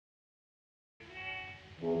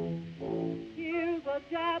Here's a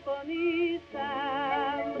Japanese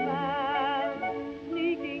sandman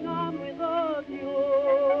sneaking on with a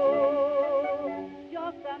mule.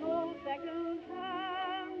 Just an old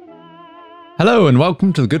second-hand man. Hello and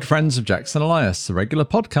welcome to the Good Friends of Jackson Elias, a regular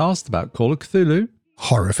podcast about Call of Cthulhu,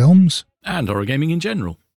 horror films, and horror gaming in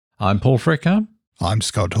general. I'm Paul Fricker. I'm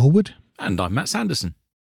Scott Horwood. And I'm Matt Sanderson.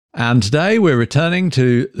 And today we're returning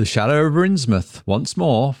to the Shadow Over Innsmouth once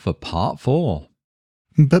more for part 4.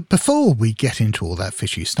 But before we get into all that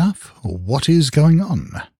fishy stuff, what is going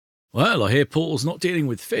on? Well, I hear Paul's not dealing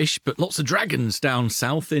with fish, but lots of dragons down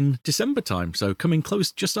south in December time, so coming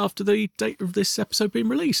close just after the date of this episode being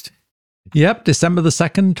released. Yep, December the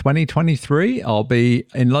 2nd, 2023. I'll be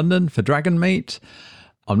in London for Dragon Meet.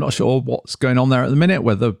 I'm not sure what's going on there at the minute,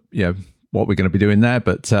 whether, what we're going to be doing there,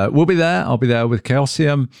 but we'll be there. I'll be there with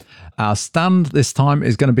Chaosium. Our stand this time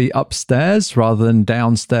is going to be upstairs rather than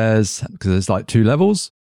downstairs because there's like 2 levels.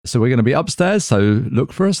 So we're going to be upstairs, so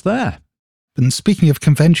look for us there. And speaking of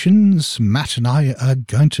conventions, Matt and I are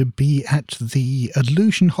going to be at the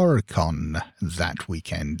Illusion Horror Con that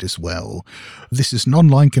weekend as well. This is an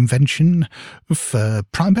online convention for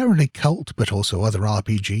primarily cult, but also other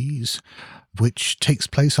RPGs, which takes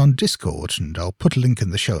place on Discord, and I'll put a link in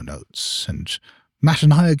the show notes. And Matt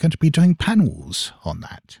and I are going to be doing panels on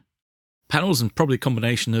that. Panels and probably a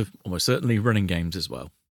combination of almost certainly running games as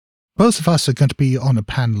well. Both of us are going to be on a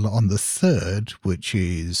panel on the 3rd, which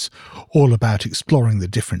is all about exploring the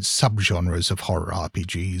different subgenres of horror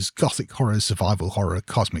RPGs, gothic horror, survival horror,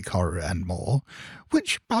 cosmic horror, and more,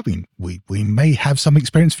 which, I mean, we may have some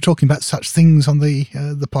experience for talking about such things on the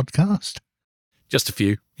podcast. Just a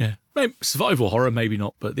few, yeah. Maybe survival horror, maybe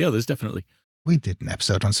not, but the others definitely. We did an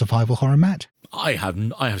episode on survival horror, Matt. I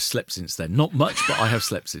have slept since then. Not much, but I have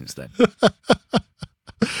slept since then.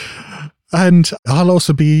 And I'll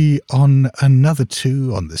also be on another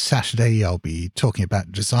 2 on the Saturday. I'll be talking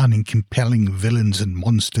about designing compelling villains and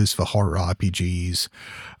monsters for horror RPGs.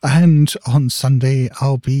 And on Sunday,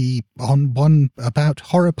 I'll be on one about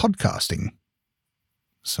horror podcasting.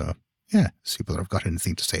 So, yeah, see whether I've got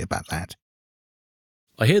anything to say about that.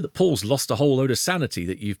 I hear that Paul's lost a whole load of sanity,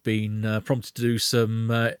 that you've been prompted to do some,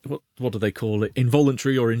 what do they call it,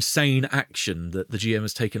 involuntary or insane action that the GM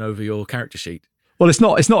has taken over your character sheet. Well, it's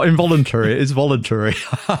not involuntary, it is voluntary.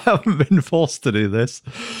 I haven't been forced to do this.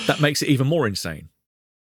 That makes it even more insane.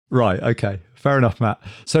 Right, okay. Fair enough, Matt.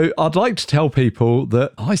 So I'd like to tell people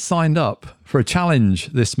that I signed up for a challenge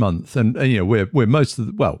this month, and we're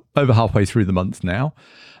over halfway through the month now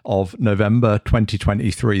of November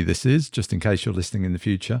 2023. This is, just in case you're listening in the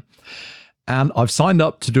future. And I've signed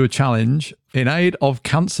up to do a challenge in aid of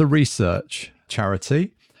cancer research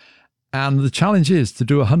charity. And the challenge is to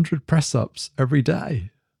do 100 press-ups every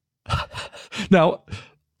day. Now,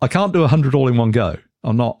 I can't do 100 all in one go.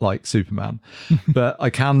 I'm not like Superman, but I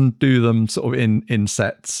can do them sort of in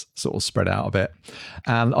sets, sort of spread out a bit.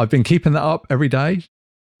 And I've been keeping that up every day.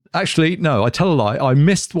 Actually, no, I tell a lie. I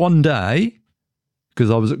missed one day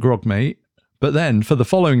because I was at Grog Meet. But then for the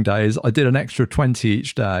following days, I did an extra 20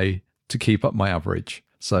 each day to keep up my average.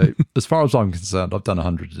 So as far as I'm concerned, I've done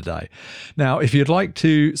 100 a day. Now, if you'd like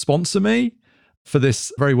to sponsor me for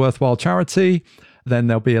this very worthwhile charity, then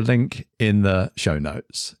there'll be a link in the show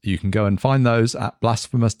notes. You can go and find those at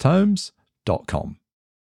blasphemoustomes.com.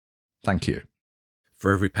 Thank you.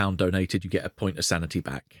 For every £1 donated, you get a point of sanity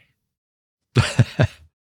back.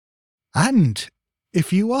 And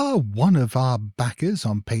if you are one of our backers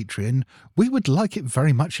on Patreon, we would like it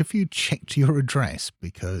very much if you checked your address,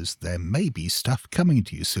 because there may be stuff coming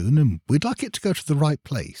to you soon and we'd like it to go to the right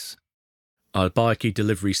place. Our Biarkey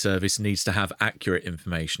delivery service needs to have accurate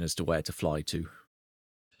information as to where to fly to.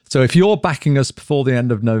 So if you're backing us before the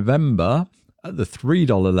end of November at the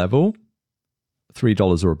 $3 level,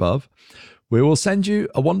 $3 or above, we will send you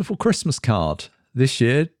a wonderful Christmas card this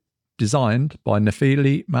year designed by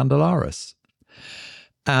Nefili Mandalaris.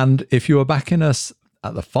 And if you are backing us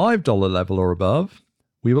at the $5 level or above,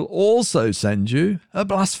 we will also send you a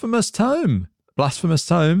Blasphemous Tome. Blasphemous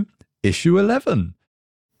Tome, issue 11.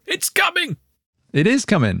 It's coming! It is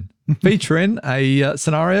coming. Featuring a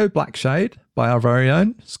scenario, Blackshade, by our very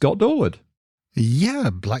own Scott Dorwood. Yeah,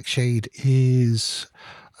 Blackshade is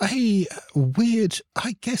a weird,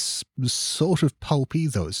 I guess, sort of pulpy,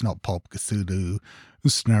 though it's not pulp Cthulhu,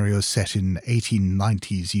 scenario set in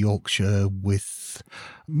 1890s Yorkshire with,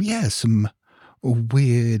 some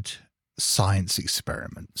weird science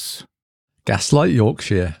experiments. Gaslight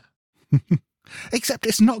Yorkshire. Except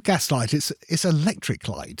it's not gaslight, it's electric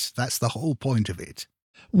light. That's the whole point of it.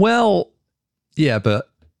 Well, yeah, but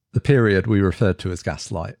the period we referred to as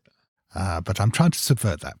gaslight. But I'm trying to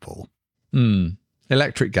subvert that, Paul.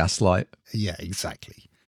 Electric gaslight. Yeah, exactly.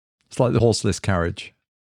 It's like the horseless carriage.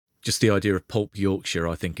 Just the idea of pulp Yorkshire,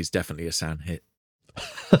 I think, is definitely a San hit.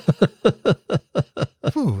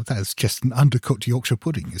 Oh, that's just an undercooked Yorkshire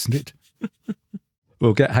pudding, isn't it?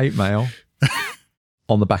 We'll get hate mail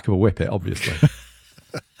on the back of a whippet, obviously.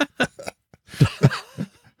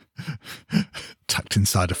 Tucked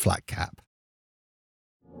inside a flat cap.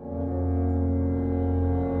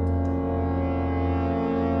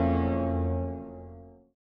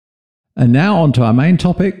 And now on to our main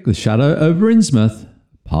topic, The Shadow Over Innsmouth,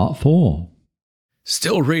 Part 4.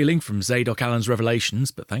 Still reeling from Zadok Allen's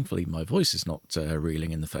revelations, but thankfully my voice is not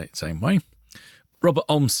reeling in the same way. Robert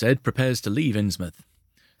Olmsted prepares to leave Innsmouth.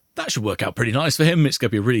 That should work out pretty nice for him. It's going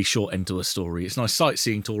to be a really short end to a story. It's a nice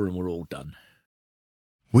sightseeing tour and we're all done.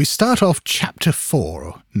 We start off Chapter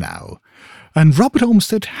 4 now, and Robert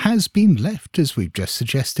Olmsted has been left, as we've just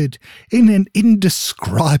suggested, in an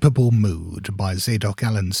indescribable mood by Zadok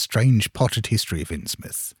Allen's strange potted history of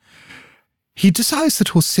Innsmouth. He decides that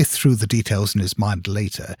he'll sift through the details in his mind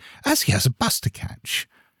later, as he has a bus to catch.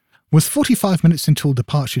 With 45 minutes until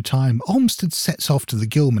departure time, Olmsted sets off to the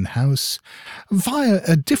Gilman house via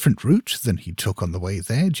a different route than he took on the way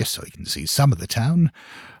there, just so he can see some of the town,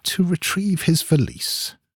 to retrieve his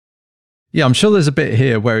valise. Yeah, I'm sure there's a bit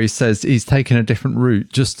here where he says he's taken a different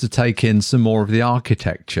route just to take in some more of the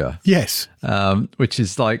architecture. Yes. Which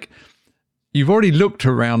is like, you've already looked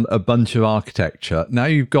around a bunch of architecture. Now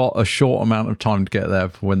you've got a short amount of time to get there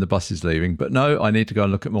for when the bus is leaving. But no, I need to go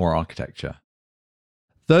and look at more architecture.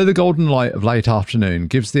 Though the golden light of late afternoon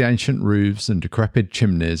gives the ancient roofs and decrepit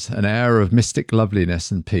chimneys an air of mystic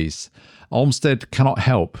loveliness and peace, Olmsted cannot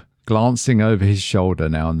help glancing over his shoulder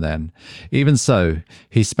now and then. Even so,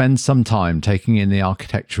 he spends some time taking in the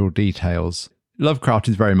architectural details. Lovecraft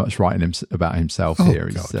is very much writing about himself here.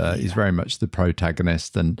 He's very much the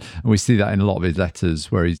protagonist, and we see that in a lot of his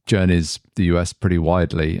letters where he journeys the US pretty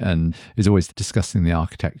widely and is always discussing the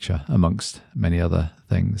architecture amongst many other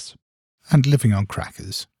things. And living on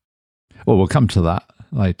crackers. Well, we'll come to that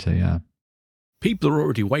later, yeah. People are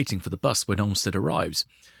already waiting for the bus when Olmsted arrives,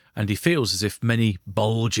 and he feels as if many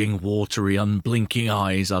bulging, watery, unblinking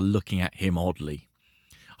eyes are looking at him oddly.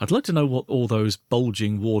 I'd like to know what all those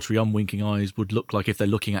bulging, watery, unwinking eyes would look like if they're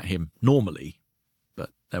looking at him normally. But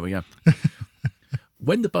there we go.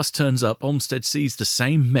 When the bus turns up, Olmsted sees the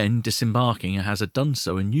same men disembarking as had done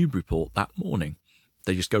so in Newburyport that morning.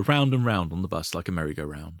 They just go round and round on the bus like a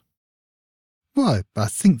merry-go-round. Well, I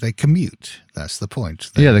think they commute. That's the point.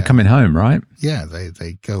 They're coming home, right? Yeah,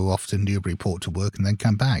 they go off to Newburyport to work and then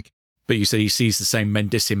come back. But you say he sees the same men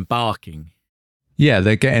disembarking. Yeah,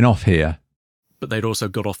 they're getting off here. But they'd also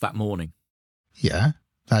got off that morning. Yeah,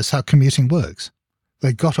 that's how commuting works.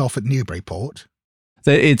 They got off at Newburyport.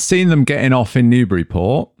 It'd seen them getting off in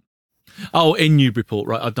Newburyport. Oh, in Newburyport,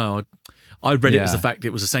 right. I know. I read it as the fact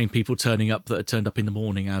it was the same people turning up that had turned up in the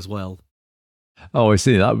morning as well. Oh, I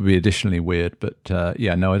see. That would be additionally weird. But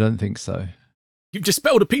no, I don't think so. You've just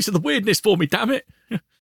spelled a piece of the weirdness for me, damn it.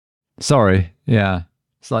 Sorry. Yeah.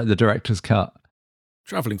 It's like the director's cut.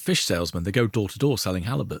 Travelling fish salesmen, they go door to door selling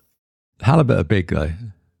halibut. Halibut are big, though.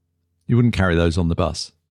 You wouldn't carry those on the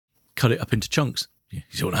bus. Cut it up into chunks. You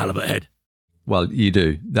want a halibut head? Well, you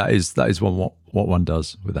do. That is what one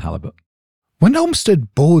does with a halibut. When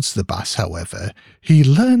Olmsted boards the bus, however, he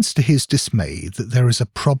learns to his dismay that there is a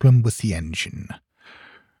problem with the engine.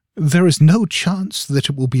 There is no chance that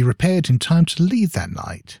it will be repaired in time to leave that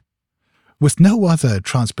night. With no other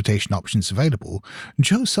transportation options available,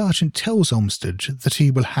 Joe Sargent tells Olmsted that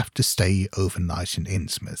he will have to stay overnight in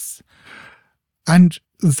Innsmouth. And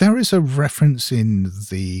there is a reference in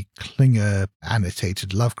the Klinger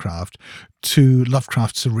annotated Lovecraft to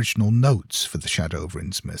Lovecraft's original notes for The Shadow Over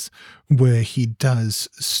Innsmouth, where he does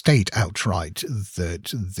state outright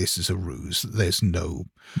that this is a ruse, that there's no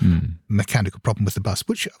mechanical problem with the bus,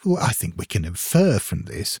 which I think we can infer from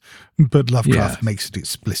this, but Lovecraft makes it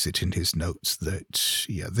explicit in his notes that,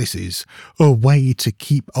 this is a way to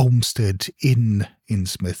keep Olmsted in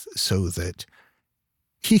Innsmouth so that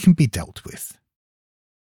he can be dealt with.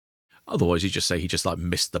 Otherwise, you just say he just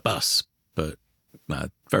missed the bus, but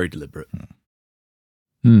very deliberate.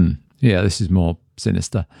 Yeah, this is more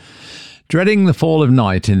sinister. Dreading the fall of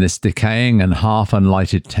night in this decaying and half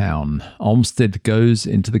unlighted town, Olmsted goes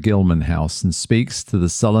into the Gilman house and speaks to the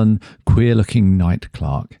sullen, queer-looking night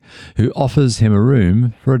clerk, who offers him a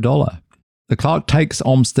room for $1. The clerk takes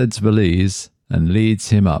Olmsted's valise and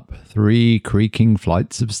leads him up 3 creaking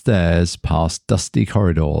flights of stairs past dusty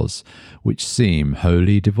corridors, which seem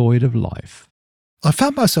wholly devoid of life. I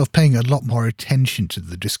found myself paying a lot more attention to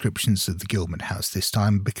the descriptions of the Gilman house this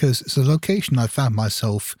time because it's a location I found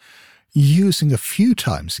myself using a few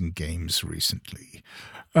times in games recently.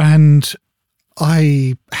 And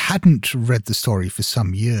I hadn't read the story for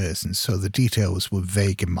some years, and so the details were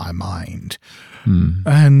vague in my mind.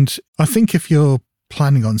 And I think if you're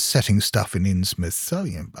planning on setting stuff in Innsmouth, so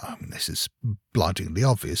this is blindingly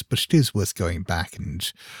obvious, but it is worth going back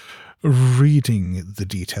and reading the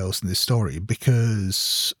details in this story,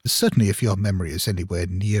 because certainly if your memory is anywhere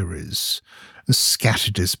near as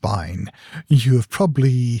scattered as mine, you have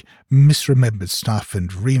probably misremembered stuff and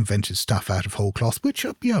reinvented stuff out of whole cloth, which,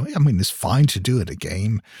 is fine to do in a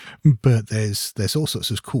game, but there's all sorts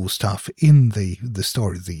of cool stuff in the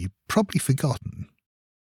story that you've probably forgotten.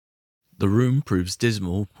 The room proves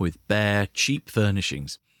dismal with bare, cheap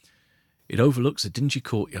furnishings. It overlooks a dingy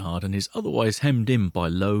courtyard and is otherwise hemmed in by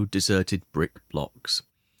low, deserted brick blocks.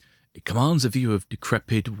 It commands a view of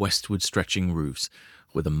decrepit, westward stretching roofs,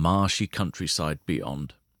 with a marshy countryside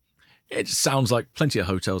beyond. It sounds like plenty of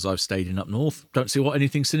hotels I've stayed in up north. Don't see what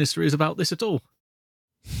anything sinister is about this at all.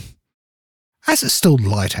 As it's still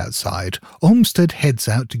light outside, Olmsted heads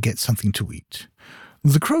out to get something to eat.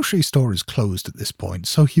 The grocery store is closed at this point,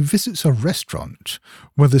 so he visits a restaurant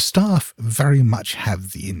where the staff very much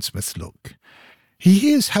have the Innsmouth look.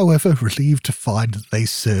 He is, however, relieved to find that they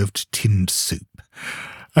served tinned soup,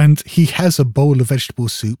 and he has a bowl of vegetable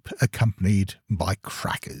soup accompanied by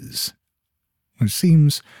crackers, which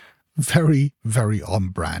seems very, very on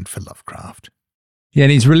brand for Lovecraft. Yeah,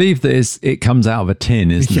 and he's relieved that it comes out of a tin,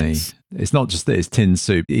 isn't Yes. he? It's not just that it's tin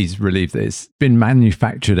soup. He's relieved that it's been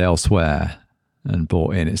manufactured elsewhere and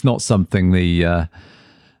brought in. It's not something the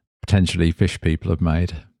potentially fish people have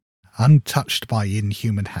made. Untouched by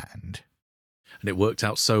inhuman hand. And it worked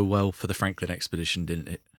out so well for the Franklin expedition, didn't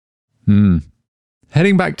it?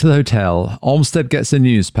 Heading back to the hotel, Olmsted gets a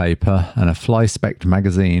newspaper and a fly-specked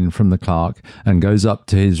magazine from the clerk and goes up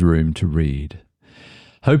to his room to read,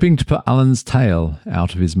 hoping to put Alan's tale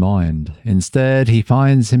out of his mind. Instead, he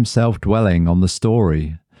finds himself dwelling on the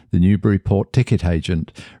story the Newburyport ticket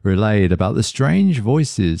agent relayed about the strange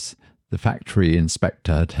voices the factory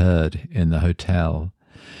inspector had heard in the hotel.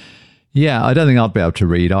 Yeah, I don't think I'd be able to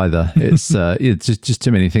read either. It's just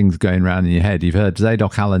too many things going around in your head. You've heard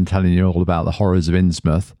Zadok Allen telling you all about the horrors of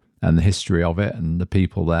Innsmouth and the history of it and the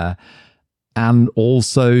people there. And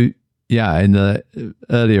also, yeah, in the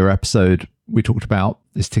earlier episode, we talked about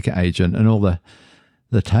this ticket agent and all the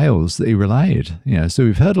tales that he relayed. So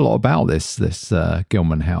we've heard a lot about this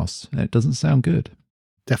Gilman house. And it doesn't sound good.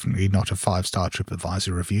 Definitely not a 5-star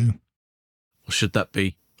TripAdvisor review. Or should that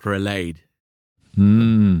be relayed?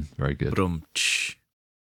 Very good.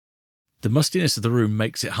 The mustiness of the room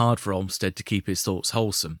makes it hard for Olmsted to keep his thoughts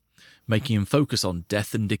wholesome, making him focus on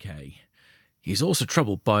death and decay. He is also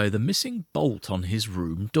troubled by the missing bolt on his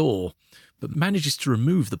room door, but manages to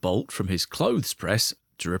remove the bolt from his clothes press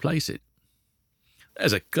to replace it.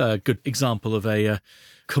 There's a good example of a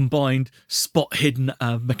combined spot-hidden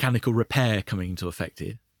mechanical repair coming into effect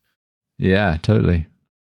here. Yeah, totally.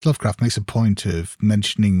 Lovecraft makes a point of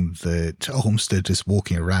mentioning that Olmsted is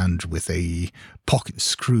walking around with a pocket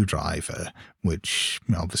screwdriver, which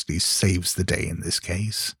obviously saves the day in this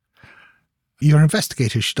case. Your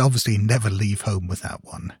investigator should obviously never leave home without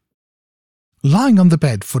one. Lying on the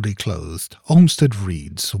bed fully clothed, Olmsted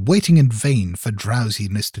reads, waiting in vain for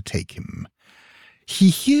drowsiness to take him. He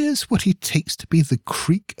hears what he takes to be the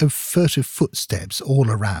creak of furtive footsteps all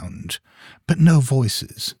around, but no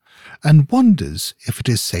voices, and wonders if it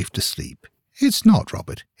is safe to sleep. It's not,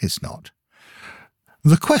 Robert, it's not.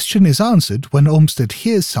 The question is answered when Olmsted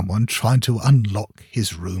hears someone trying to unlock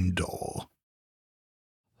his room door.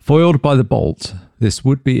 Foiled by the bolt, this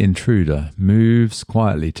would-be intruder moves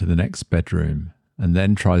quietly to the next bedroom and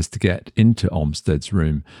then tries to get into Olmsted's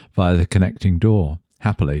room via the connecting door.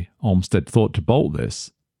 Happily, Olmsted thought to bolt this,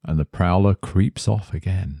 and the prowler creeps off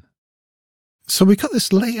again. So we got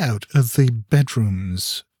this layout of the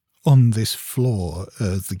bedrooms on this floor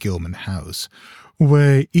of the Gilman house,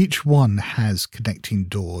 where each one has connecting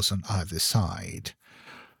doors on either side.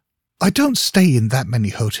 I don't stay in that many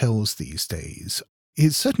hotels these days.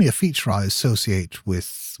 It's certainly a feature I associate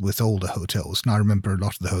with older hotels, and I remember a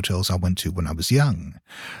lot of the hotels I went to when I was young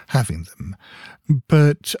having them.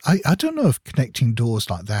 But I don't know if connecting doors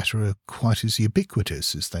like that are quite as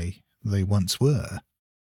ubiquitous as they once were.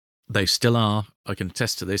 They still are. I can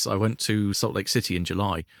attest to this. I went to Salt Lake City in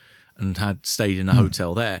July and had stayed in a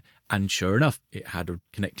hotel there, and sure enough, it had a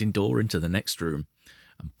connecting door into the next room.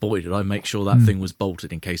 And boy, did I make sure that thing was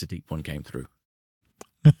bolted in case a deep one came through.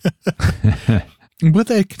 Were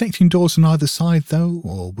there connecting doors on either side, though,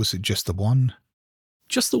 or was it just the one?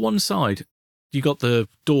 Just the one side. You got the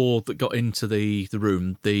door that got into the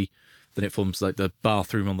room. The Then it forms like the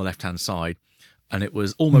bathroom on the left-hand side, and it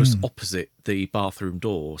was almost opposite the bathroom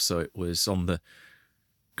door, so it was on the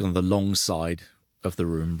long side of the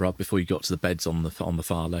room, right before you got to the beds on the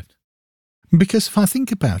far left. Because if I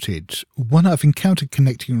think about it, when I've encountered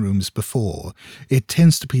connecting rooms before, it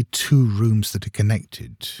tends to be two rooms that are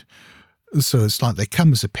connected. So it's like they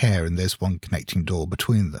come as a pair and there's one connecting door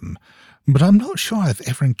between them. But I'm not sure I've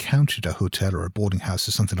ever encountered a hotel or a boarding house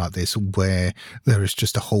or something like this where there is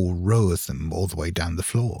just a whole row of them all the way down the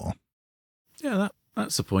floor. Yeah,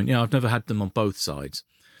 that's the point. Yeah, I've never had them on both sides.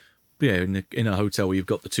 But yeah, in a hotel where you've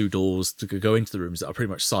got the two doors to go into the rooms that are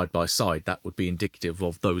pretty much side by side, that would be indicative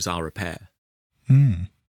of those are a pair.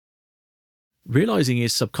 Realising he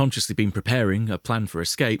has subconsciously been preparing a plan for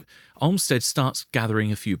escape, Olmsted starts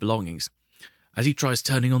gathering a few belongings. As he tries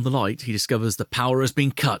turning on the light, he discovers the power has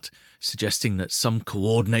been cut, suggesting that some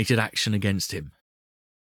coordinated action against him.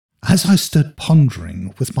 As I stood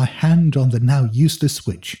pondering, with my hand on the now useless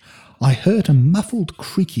switch, I heard a muffled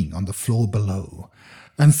creaking on the floor below,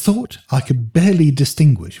 and thought I could barely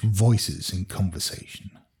distinguish voices in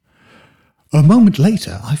conversation. A moment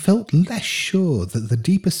later, I felt less sure that the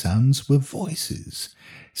deeper sounds were voices,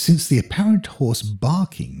 since the apparent hoarse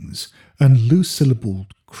barkings and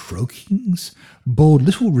loose-syllabled croakings bore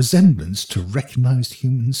little resemblance to recognised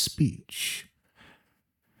human speech.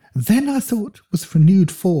 Then I thought with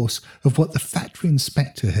renewed force of what the factory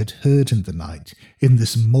inspector had heard in the night in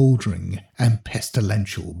this mouldering and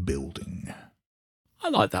pestilential building. I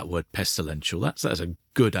like that word, pestilential. That's a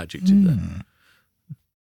good adjective there.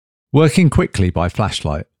 Working quickly by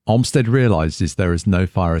flashlight, Olmsted realises there is no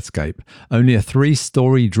fire escape, only a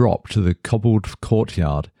 3-storey drop to the cobbled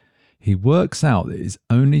courtyard. He works out that his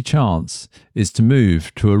only chance is to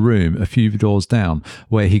move to a room a few doors down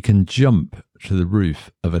where he can jump to the roof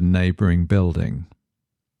of a neighbouring building.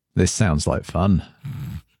 This sounds like fun.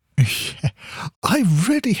 I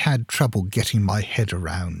really had trouble getting my head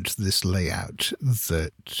around this layout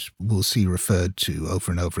that we'll see referred to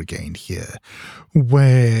over and over again here,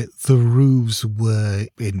 where the roofs were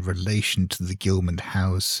in relation to the Gilman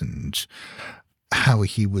house and how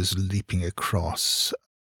he was leaping across.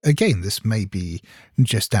 Again, this may be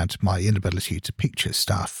just down to my inability to picture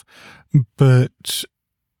stuff, but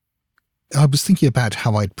I was thinking about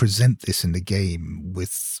how I'd present this in the game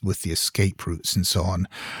with the escape routes and so on.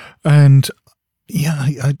 And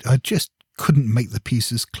yeah, I just couldn't make the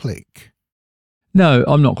pieces click. No,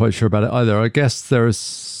 I'm not quite sure about it either. I guess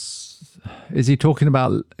is he talking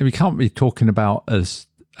about, we can't be talking about a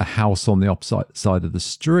house on the opposite side of the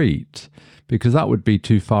street because that would be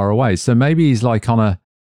too far away. So maybe he's like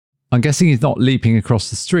I'm guessing he's not leaping across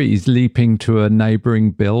the street. He's leaping to a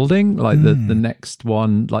neighbouring building, like the next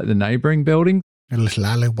one, like the neighbouring building. A little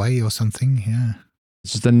alleyway or something, yeah.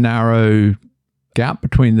 It's just a narrow gap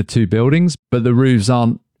between the two buildings, but the roofs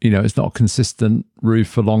aren't, it's not a consistent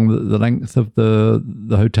roof along the length of the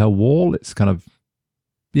hotel wall. It's kind of,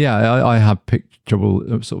 I have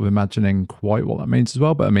trouble sort of imagining quite what that means as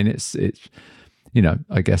well. But I mean, it's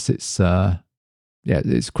I guess it's,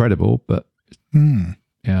 it's credible, but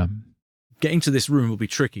yeah. Getting to this room will be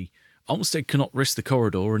tricky. Olmsted cannot risk the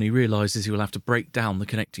corridor and he realises he will have to break down the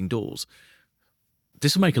connecting doors.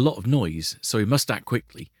 This will make a lot of noise, so he must act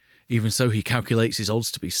quickly. Even so, he calculates his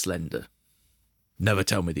odds to be slender. Never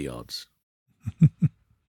tell me the odds.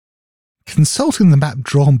 Consulting the map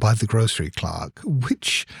drawn by the grocery clerk,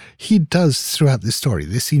 which he does throughout this story,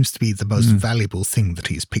 this seems to be the most valuable thing that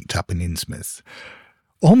he's picked up in Innsmouth,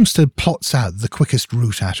 Olmsted plots out the quickest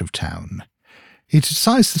route out of town. He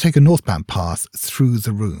decides to take a northbound path through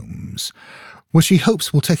the rooms, which he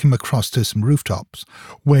hopes will take him across to some rooftops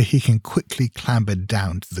where he can quickly clamber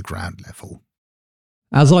down to the ground level.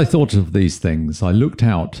 As I thought of these things, I looked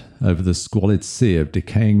out over the squalid sea of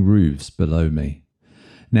decaying roofs below me,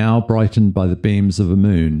 now brightened by the beams of a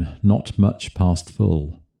moon not much past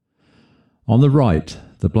full. On the right,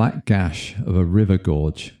 the black gash of a river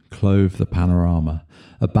gorge clove the panorama,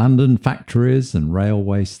 abandoned factories and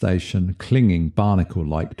railway station clinging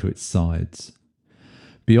barnacle-like to its sides.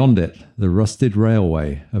 Beyond it, the rusted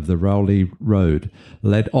railway of the Rowley Road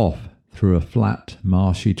led off through a flat,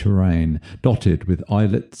 marshy terrain dotted with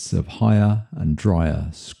islets of higher and drier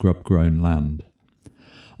scrub-grown land.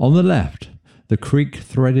 On the left, the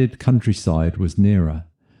creek-threaded countryside was nearer,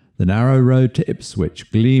 the narrow road to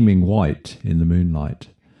Ipswich gleaming white in the moonlight.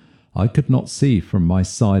 I could not see from my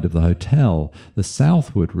side of the hotel the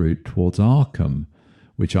southward route towards Arkham,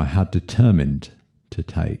 which I had determined to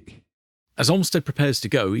take. As Olmsted prepares to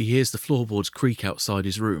go, he hears the floorboards creak outside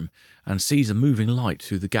his room and sees a moving light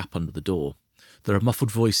through the gap under the door. There are muffled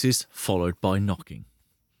voices, followed by knocking.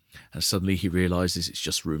 and suddenly he realises it's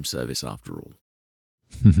just room service after all.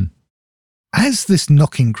 As this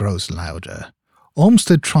knocking grows louder,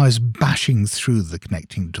 Olmsted tries bashing through the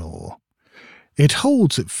connecting door. It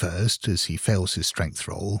holds at first as he fails his strength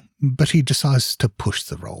roll, but he decides to push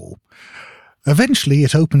the roll. Eventually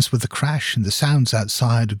it opens with a crash and the sounds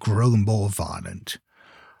outside grow more violent.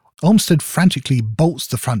 Olmsted frantically bolts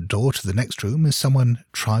the front door to the next room as someone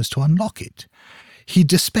tries to unlock it. He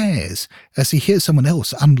despairs as he hears someone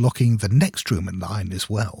else unlocking the next room in line as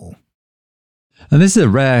well. And this is a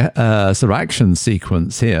rare sort of action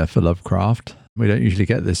sequence here for Lovecraft. We don't usually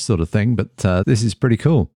get this sort of thing, but this is pretty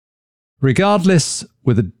cool. Regardless,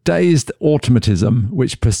 with a dazed automatism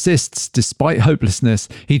which persists despite hopelessness,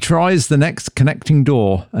 he tries the next connecting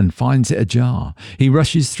door and finds it ajar. He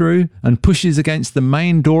rushes through and pushes against the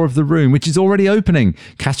main door of the room, which is already opening,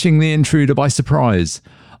 catching the intruder by surprise.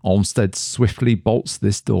 Olmsted swiftly bolts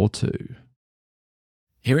this door too.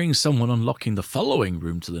 Hearing someone unlocking the following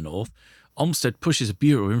room to the north, Olmsted pushes a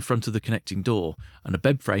bureau in front of the connecting door and a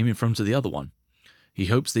bed frame in front of the other one. He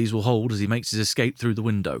hopes these will hold as he makes his escape through the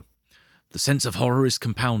window. The sense of horror is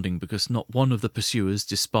compounding because not one of the pursuers,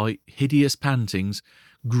 despite hideous pantings,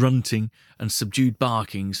 grunting and subdued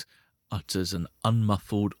barkings, utters an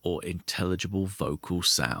unmuffled or intelligible vocal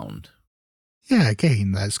sound. Yeah,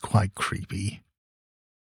 again, that's quite creepy.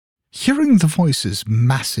 Hearing the voices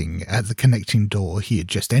massing at the connecting door he had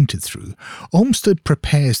just entered through, Olmsted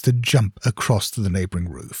prepares to jump across to the neighbouring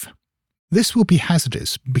roof. This will be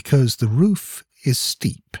hazardous because the roof is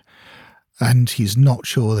steep, and he's not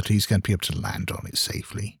sure that he's going to be able to land on it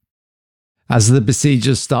safely. As the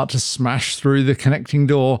besiegers start to smash through the connecting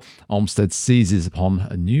door, Olmsted seizes upon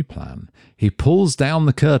a new plan. He pulls down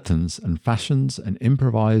the curtains and fashions an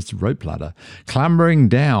improvised rope ladder, clambering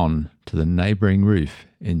down to the neighbouring roof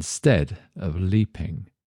instead of leaping.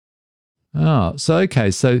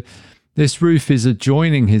 So this roof is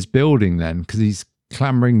adjoining his building then, because he's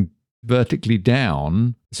clambering vertically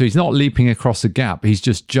down. So he's not leaping across a gap, he's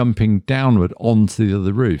just jumping downward onto the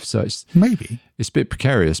other roof. So it's a bit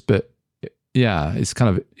precarious, but yeah, it's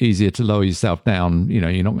kind of easier to lower yourself down. You know,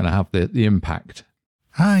 you're not going to have the impact.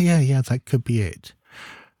 Yeah, that could be it.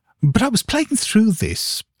 But I was playing through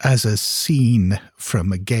this as a scene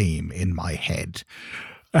from a game in my head.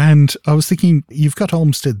 And I was thinking, you've got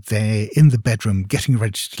Olmsted there in the bedroom getting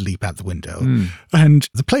ready to leap out the window. And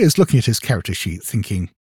the player's looking at his character sheet thinking,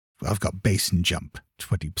 I've got base and jump,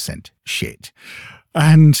 20% shit.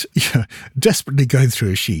 And desperately going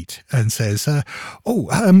through a sheet and says, can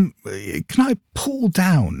I pull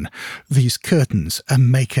down these curtains and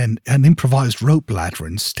make an improvised rope ladder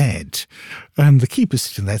instead? And the keeper's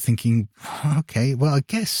sitting there thinking, okay, well, I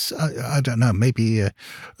guess, I don't know, maybe a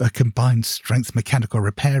combined strength mechanical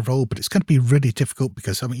repair roll, but it's going to be really difficult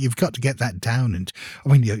because, you've got to get that down. And,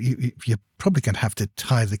 you're probably going to have to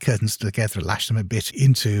tie the curtains together, lash them a bit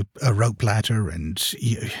into a rope ladder. And,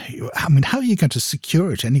 how are you going to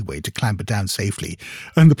secure it anyway to clamber down safely?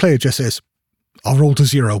 And the player just says, I'll roll to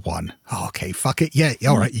 0-1. Oh, okay, fuck it. Yeah,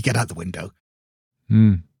 all right, you get out the window.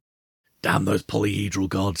 Damn those polyhedral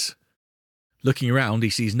gods. Looking around,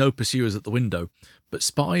 he sees no pursuers at the window, but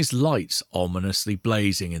spies lights ominously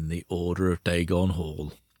blazing in the Order of Dagon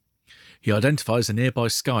Hall. He identifies a nearby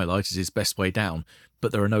skylight as his best way down,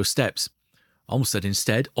 but there are no steps. Olmsted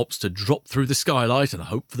instead opts to drop through the skylight and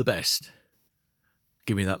hope for the best.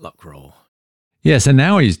 Give me that luck roll. Yeah, so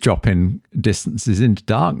now he's dropping distances into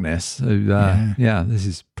darkness. So, this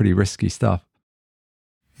is pretty risky stuff.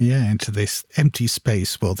 Yeah, into this empty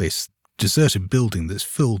space, this deserted building that's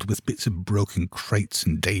filled with bits of broken crates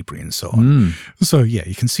and debris and so on. So, yeah,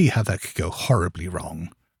 you can see how that could go horribly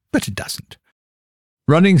wrong. But it doesn't.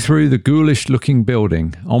 Running through the ghoulish-looking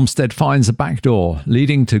building, Olmsted finds a back door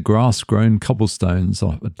leading to grass-grown cobblestones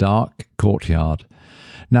of a dark courtyard.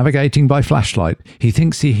 Navigating by flashlight, he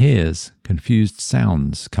thinks he hears confused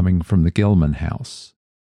sounds coming from the Gilman house.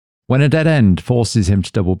 When a dead end forces him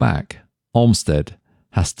to double back, Olmsted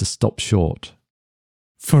has to stop short.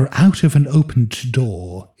 For out of an opened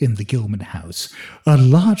door in the Gilman house, a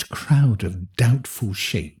large crowd of doubtful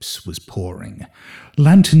shapes was pouring,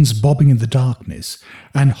 lanterns bobbing in the darkness,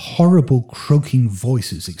 and horrible croaking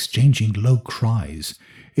voices exchanging low cries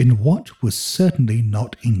in what was certainly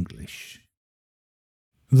not English.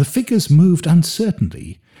 The figures moved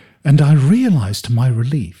uncertainly, and I realized to my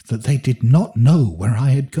relief that they did not know where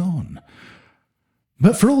I had gone.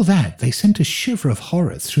 But for all that, they sent a shiver of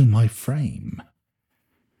horror through my frame.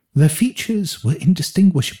 Their features were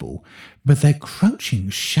indistinguishable, but their crouching,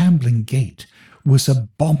 shambling gait was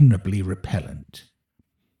abominably repellent.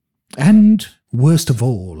 And, worst of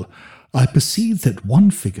all, I perceived that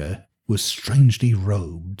one figure was strangely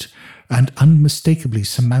robed and unmistakably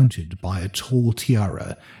surmounted by a tall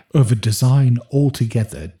tiara of a design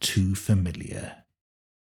altogether too familiar.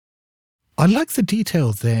 I like the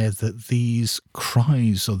detail there that these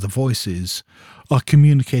cries or the voices are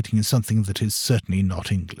communicating in something that is certainly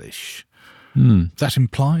not English. That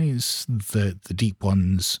implies that the Deep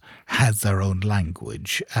Ones had their own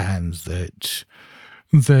language and that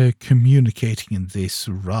they're communicating in this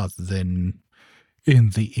rather than in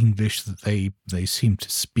the English that they seem to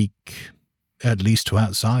speak, at least to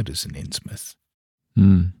outsiders in Innsmouth.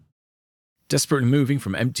 Desperately moving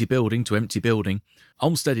from empty building to empty building,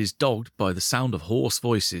 Olmsted is dogged by the sound of hoarse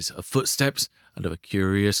voices, of footsteps, and of a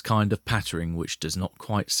curious kind of pattering which does not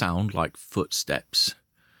quite sound like footsteps.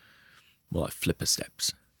 More like flipper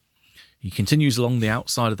steps. He continues along the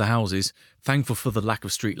outside of the houses, thankful for the lack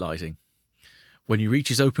of street lighting. When he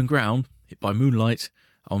reaches open ground, hit by moonlight,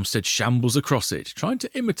 Olmsted shambles across it, trying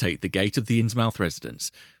to imitate the gait of the Innsmouth residents.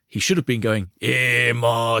 He should have been going,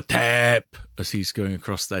 Imhotep, as he's going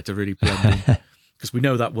across there to really blend in, because we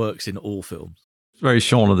know that works in all films. It's very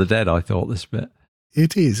Shaun of the Dead, I thought, this bit.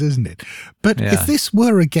 It is, isn't it? But Yeah. if this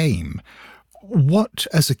were a game, what,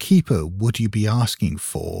 as a keeper, would you be asking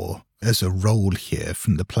for as a role here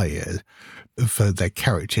from the player for their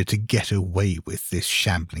character to get away with this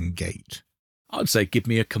shambling gait? I'd say give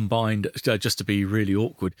me a combined, just to be really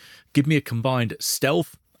awkward, give me a combined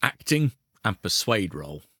stealth, acting, and persuade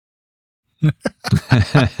roll.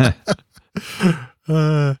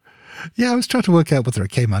 Yeah, I was trying to work out whether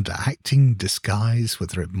it came under acting, disguise,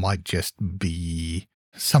 whether it might just be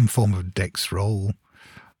some form of dex roll.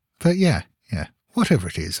 But yeah, whatever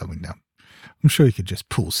it is, I mean, I'm sure you could just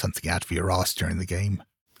pull something out of your arse during the game.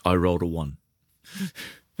 I rolled a 1.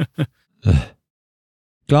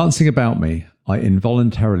 Glancing about me, I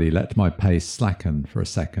involuntarily let my pace slacken for a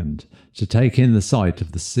second to take in the sight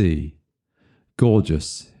of the sea,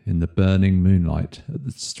 gorgeous in the burning moonlight at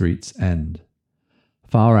the street's end.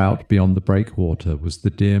 Far out beyond the breakwater was the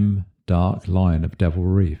dim, dark line of Devil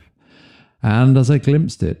Reef, and as I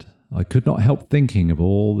glimpsed it, I could not help thinking of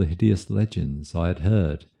all the hideous legends I had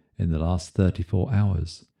heard in the last 34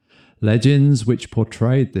 hours. Legends which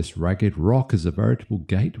portrayed this ragged rock as a veritable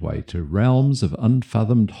gateway to realms of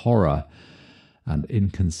unfathomed horror and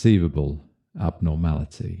inconceivable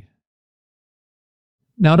abnormality.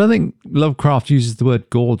 Now, I don't think Lovecraft uses the word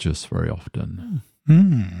gorgeous very often.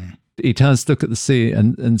 He turns to look at the sea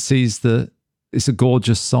and sees that it's a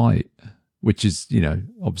gorgeous sight, which is,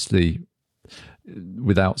 obviously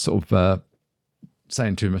without sort of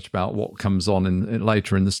saying too much about what comes on in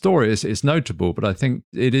later in the story, it's notable, but I think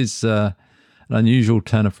it is an unusual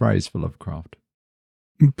turn of phrase for Lovecraft.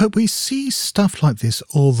 But we see stuff like this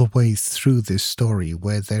all the way through this story,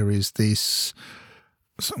 where there is this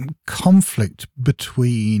some conflict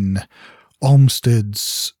between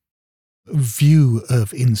Olmsted's view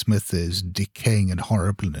of Innsmouth as decaying and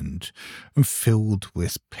horrible and filled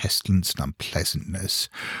with pestilence and unpleasantness,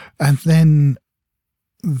 and then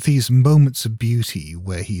these moments of beauty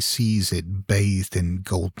where he sees it bathed in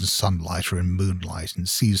golden sunlight or in moonlight and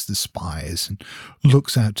sees the spires and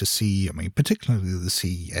looks out to sea. I mean, particularly the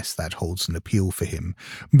sea, yes, that holds an appeal for him.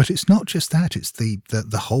 But it's not just that, it's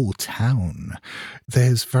the whole town.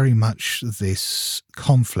 There's very much this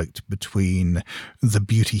conflict between the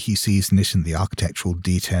beauty he sees in it and the architectural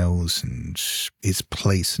details and its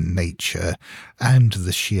place and nature and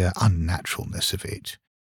the sheer unnaturalness of it.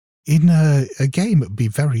 In a game, it would be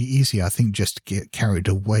very easy, I think, just to get carried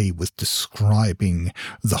away with describing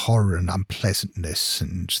the horror and unpleasantness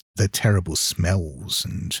and the terrible smells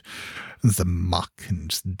and the muck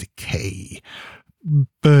and decay.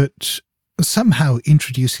 But somehow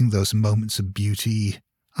introducing those moments of beauty,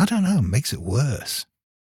 I don't know, makes it worse.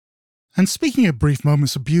 And speaking of brief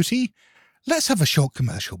moments of beauty, let's have a short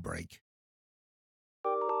commercial break.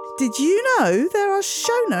 Did you know there are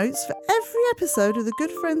show notes for every episode of The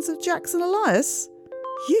Good Friends of Jackson Elias?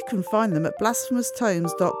 You can find them at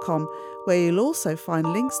blasphemoustomes.com, where you'll also find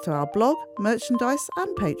links to our blog, merchandise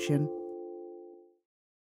and Patreon.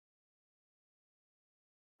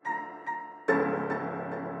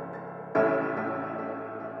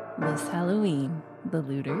 This Halloween, the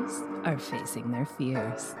looters are facing their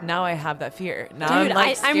fears. Now I have that fear. Now Dude, I'm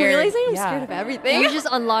like scared. I'm realizing I'm Yeah. scared of everything. You just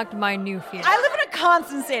unlocked my new fear. I live in a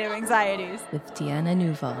constant state of anxieties. With Tiana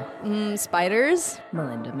Nuval, Spiders.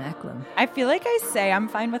 Melinda Macklem, I feel like I say I'm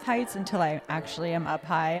fine with heights until I actually am up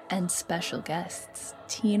high. and special guests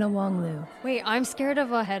Tina Wong-Lu Wait, I'm scared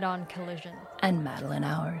of a head-on collision. and Madeline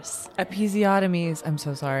Hours. Episiotomies. I'm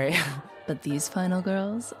so sorry. But these final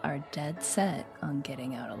girls are dead set on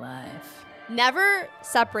getting out alive. Never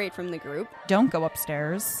separate from the group. Don't go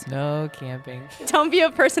upstairs. No camping. Don't be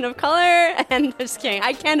a person of color. And just kidding,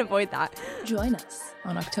 I can't avoid that. Join us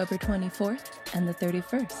on October 24th and the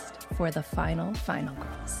 31st for the Final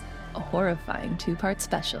Girls, a horrifying 2-part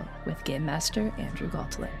special with Game Master Andrew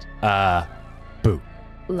Gaultland. Boo.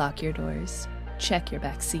 Lock your doors, check your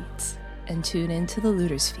back seats, and tune in to the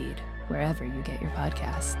Looters feed wherever you get your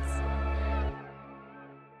podcasts.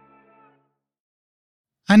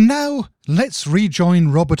 And now, let's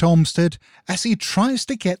rejoin Robert Olmsted as he tries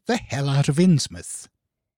to get the hell out of Innsmouth.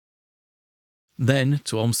 Then,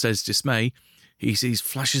 to Olmsted's dismay, he sees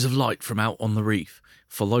flashes of light from out on the reef,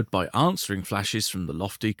 followed by answering flashes from the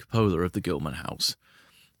lofty cupola of the Gilman house.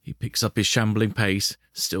 He picks up his shambling pace,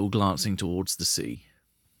 still glancing towards the sea.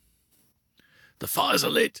 The fires are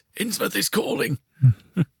lit! Innsmouth is calling!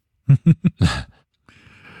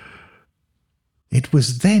 It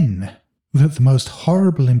was then that the most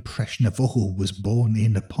horrible impression of all was borne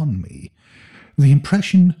in upon me. The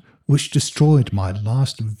impression which destroyed my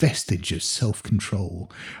last vestige of self-control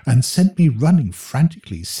and sent me running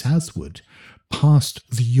frantically southward, past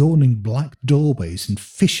the yawning black doorways and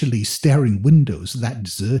fishily staring windows of that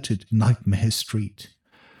deserted Nightmare Street.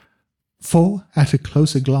 For, at a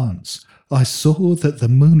closer glance, I saw that the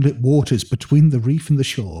moonlit waters between the reef and the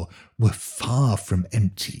shore were far from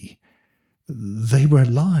empty. They were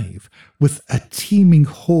alive, with a teeming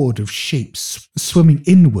horde of shapes swimming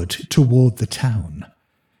inward toward the town.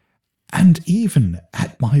 And even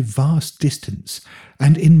at my vast distance,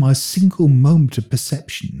 and in my single moment of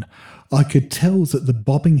perception, I could tell that the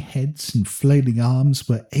bobbing heads and flailing arms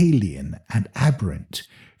were alien and aberrant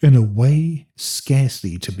in a way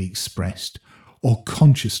scarcely to be expressed or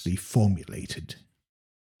consciously formulated.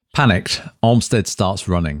 Panicked, Olmsted starts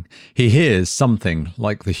running. He hears something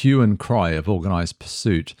like the hue and cry of organised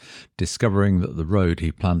pursuit. Discovering that the road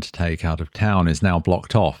he planned to take out of town is now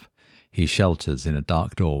blocked off, he shelters in a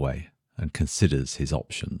dark doorway and considers his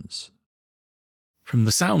options. From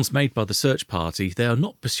the sounds made by the search party, they are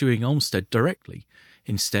not pursuing Olmsted directly.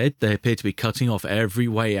 Instead, they appear to be cutting off every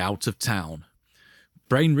way out of town.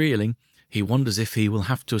 Brain reeling, he wonders if he will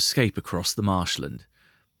have to escape across the marshland.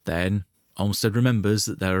 Then Olmsted remembers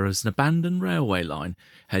that there is an abandoned railway line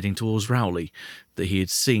heading towards Rowley that he had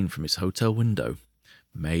seen from his hotel window.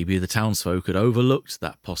 Maybe the townsfolk had overlooked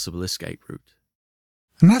that possible escape route.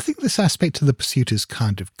 And I think this aspect of the pursuit is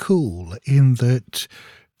kind of cool, in that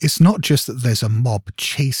it's not just that there's a mob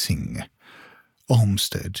chasing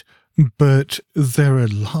Olmsted, but there are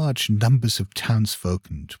large numbers of townsfolk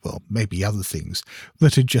and, well, maybe other things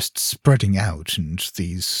that are just spreading out, and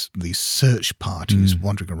these search parties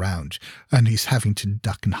wandering around, and he's having to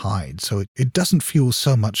duck and hide. So it doesn't feel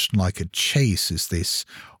so much like a chase as this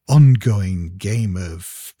ongoing game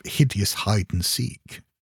of hideous hide and seek.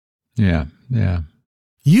 Yeah.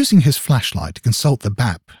 Using his flashlight to consult the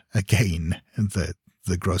map again that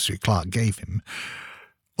the grocery clerk gave him,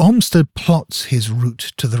 Olmsted plots his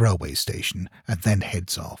route to the railway station and then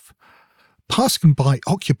heads off. Passing by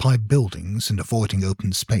occupied buildings and avoiding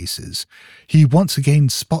open spaces, he once again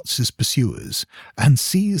spots his pursuers and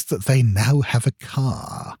sees that they now have a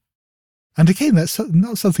car. And again, that's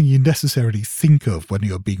not something you necessarily think of when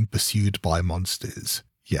you're being pursued by monsters.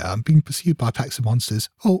 Yeah, I'm being pursued by packs of monsters.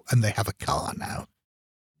 Oh, and they have a car now.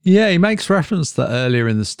 Yeah, he makes reference to that earlier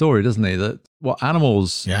in the story, doesn't he? That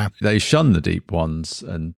animals, they shun the deep ones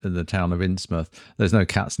and in the town of Innsmouth. There's no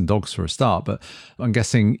cats and dogs for a start, but I'm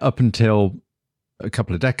guessing up until a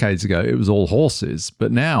couple of decades ago, it was all horses.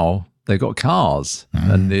 But now they've got cars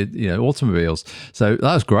and automobiles. So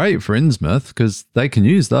that's great for Innsmouth because they can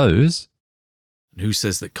use those. And who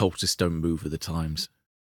says that cultists don't move with the times?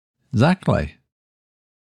 Exactly.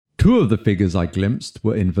 2 of the figures I glimpsed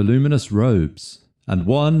were in voluminous robes, and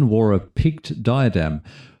one wore a peaked diadem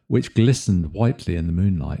which glistened whitely in the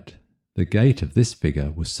moonlight. The gait of this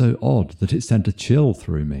figure was so odd that it sent a chill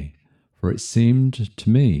through me, for it seemed to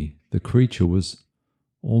me the creature was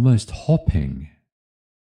almost hopping.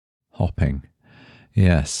 Hopping.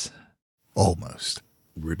 Yes. Almost.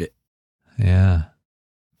 Ribbit. Yeah.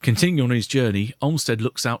 Continuing on his journey, Olmsted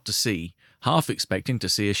looks out to sea, half expecting to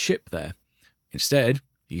see a ship there. Instead,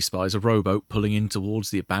 he spies a rowboat pulling in towards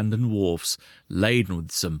the abandoned wharfs, laden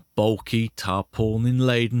with some bulky,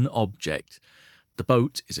 tarpaulin-laden object. The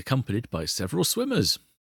boat is accompanied by several swimmers.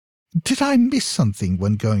 Did I miss something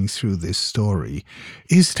when going through this story?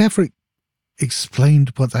 Is it ever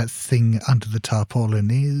explained what that thing under the tarpaulin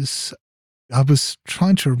is? I was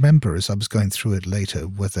trying to remember as I was going through it later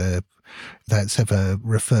whether that's ever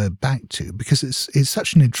referred back to, because it's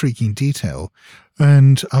such an intriguing detail,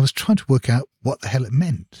 and I was trying to work out what the hell it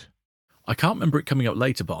meant. I can't remember it coming up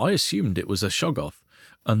later, but I assumed it was a Shoggoth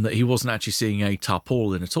and that he wasn't actually seeing a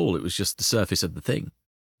tarpaulin at all. It was just the surface of the thing.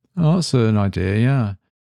 Oh, that's an idea, yeah.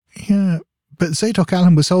 Yeah, but Zadok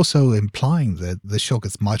Allen was also implying that the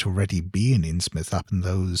Shoggoth might already be in Innsmouth up in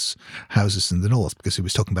those houses in the north, because he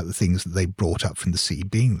was talking about the things that they brought up from the sea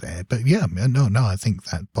being there. But yeah, no, I think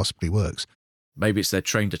that possibly works. Maybe it's their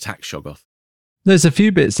trained attack Shoggoth. There's a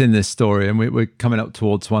few bits in this story, and we're coming up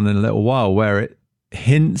towards one in a little while, where it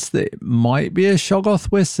hints that it might be a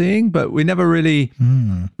Shoggoth we're seeing, but we never really...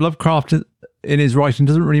 Lovecraft, in his writing,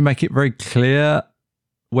 doesn't really make it very clear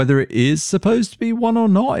whether it is supposed to be one or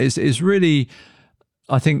not. It's really,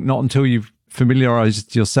 I think, not until you've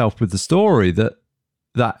familiarized yourself with the story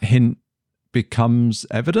that hint becomes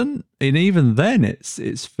evident. And even then,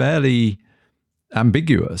 it's fairly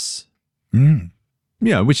ambiguous.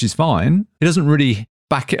 Yeah, which is fine. It doesn't really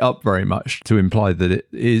back it up very much to imply that it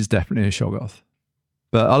is definitely a Shoggoth.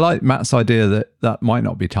 But I like Matt's idea that might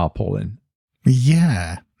not be tarpaulin.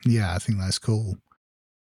 Yeah, I think that's cool.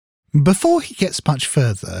 Before he gets much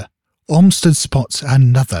further, Olmsted spots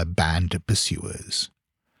another band of pursuers.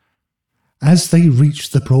 As they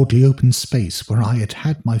reached the broadly open space where I had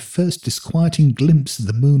had my first disquieting glimpse of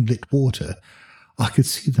the moonlit water, I could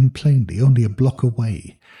see them plainly only a block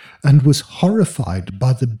away, and was horrified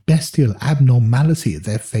by the bestial abnormality of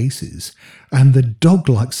their faces and the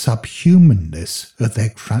dog-like subhumanness of their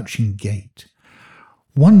crouching gait.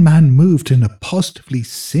 One man moved in a positively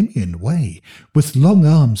simian way, with long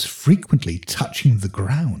arms frequently touching the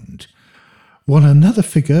ground, while another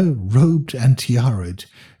figure, robed and tiaraed,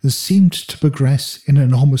 seemed to progress in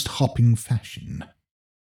an almost hopping fashion.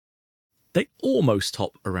 They almost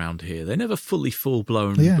hop around here. They never fully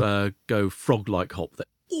full-blown go frog-like hop. They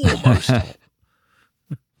almost hop.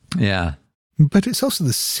 Yeah. But it's also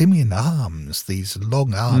the simian arms, these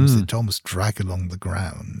long arms that almost drag along the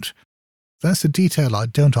ground. That's a detail I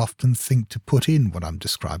don't often think to put in when I'm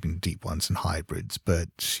describing deep ones and hybrids,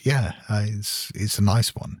 but yeah, it's a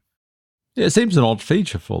nice one. Yeah, it seems an odd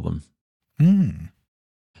feature for them.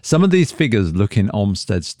 Some of these figures look in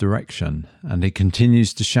Olmsted's direction, and he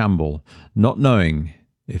continues to shamble, not knowing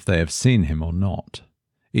if they have seen him or not.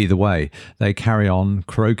 Either way, they carry on,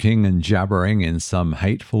 croaking and jabbering in some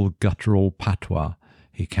hateful guttural patois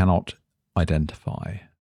he cannot identify.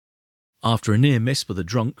 After a near miss with a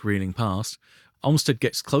drunk reeling past, Olmsted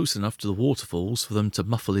gets close enough to the waterfalls for them to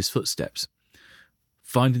muffle his footsteps.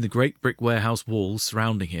 Finding the great brick warehouse walls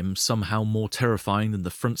surrounding him somehow more terrifying than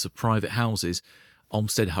the fronts of private houses,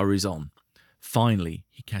 Olmsted hurries on. Finally,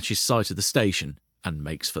 he catches sight of the station and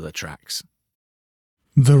makes for the tracks.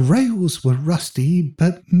 The rails were rusty,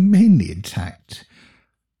 but mainly intact,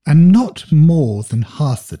 and not more than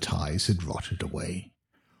half the ties had rotted away.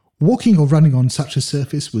 Walking or running on such a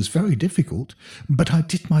surface was very difficult, but I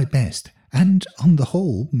did my best, and on the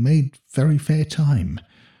whole made very fair time.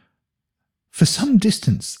 For some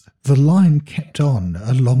distance the line kept on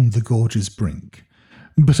along the gorge's brink,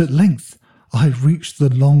 but at length I reached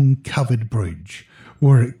the long covered bridge,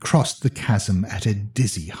 where it crossed the chasm at a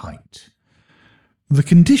dizzy height. The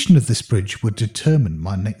condition of this bridge would determine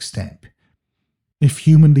my next step. If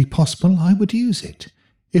humanly possible, I would use it.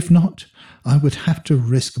 If not, I would have to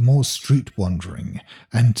risk more street wandering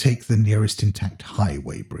and take the nearest intact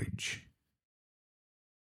highway bridge.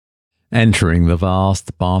 Entering the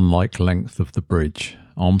vast barn-like length of the bridge,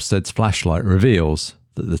 Olmsted's flashlight reveals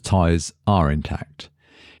that the ties are intact.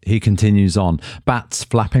 He continues on, bats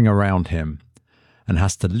flapping around him, and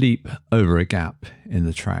has to leap over a gap in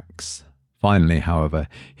the tracks. Finally, however,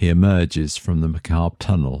 he emerges from the macabre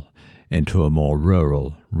tunnel into a more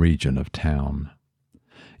rural region of town.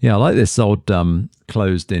 Yeah, I like this old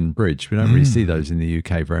closed-in bridge. We don't really see those in the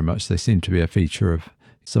UK very much. They seem to be a feature of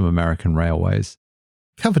some American railways.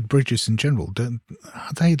 Covered bridges in general,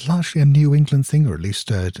 are they largely a New England thing, or at least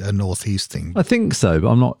a northeast thing? I think so, but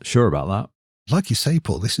I'm not sure about that. Like you say,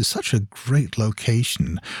 Paul, this is such a great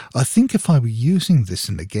location. I think if I were using this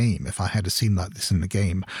in a game, if I had a scene like this in a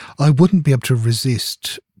game, I wouldn't be able to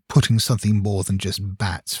resist putting something more than just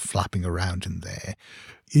bats flapping around in there.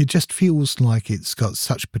 It just feels like it's got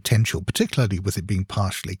such potential, particularly with it being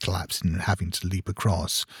partially collapsed and having to leap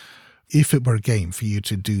across. If it were a game for you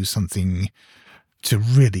to do something to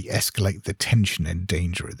really escalate the tension and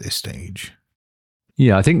danger at this stage.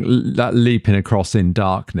 Yeah, I think that leaping across in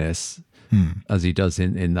darkness, as he does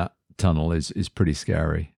in that tunnel, is pretty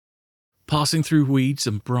scary. Passing through weeds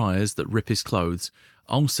and briars that rip his clothes,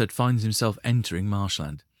 Olmsted finds himself entering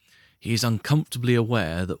marshland. He is uncomfortably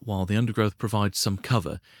aware that while the undergrowth provides some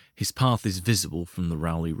cover, his path is visible from the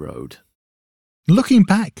Rowley Road. Looking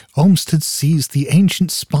back, Olmsted sees the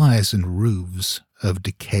ancient spires and roofs of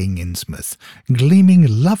decaying Innsmouth, gleaming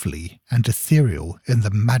lovely and ethereal in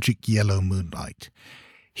the magic yellow moonlight.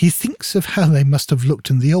 He thinks of how they must have looked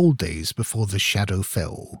in the old days before the shadow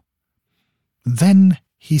fell. Then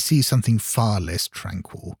he sees something far less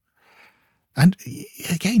tranquil. And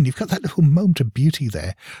again, you've got that little moment of beauty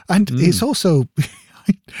there. And it's also,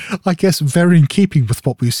 I guess, very in keeping with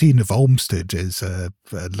what we've seen of Olmsted as a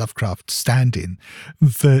Lovecraft stand-in,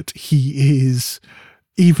 that he is,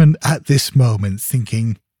 even at this moment,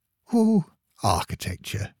 thinking, oh,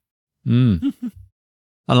 architecture. And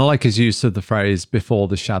I like his use of the phrase, before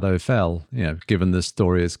the shadow fell, given the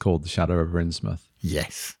story is called The Shadow Over Innsmouth.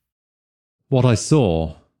 Yes. What I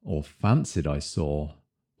saw, or fancied I saw,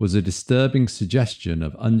 was a disturbing suggestion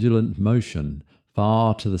of undulant motion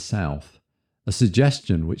far to the south, a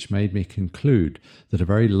suggestion which made me conclude that a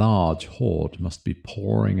very large horde must be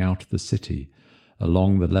pouring out of the city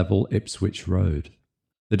along the level Ipswich Road.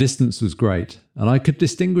 The distance was great, and I could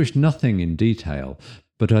distinguish nothing in detail,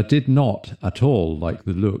 but I did not at all like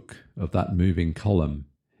the look of that moving column.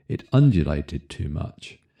 It undulated too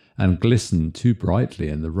much, and glistened too brightly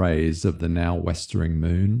in the rays of the now westering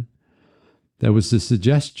moon. There was a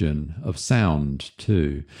suggestion of sound,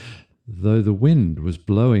 too, though the wind was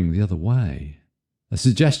blowing the other way. A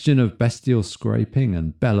suggestion of bestial scraping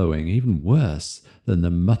and bellowing, even worse than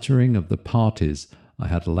the muttering of the parties I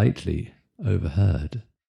had lately overheard.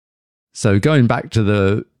 So going back to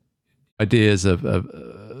the ideas of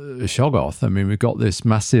Shoggoth, I mean, we've got this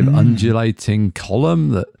massive undulating column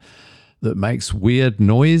that makes weird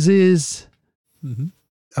noises. Mm-hmm.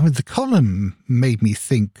 I mean, the column made me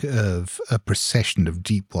think of a procession of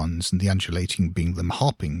deep ones and the undulating being them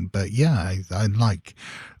hopping. But yeah, I like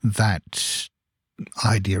that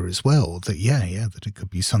idea as well, that that it could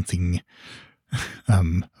be something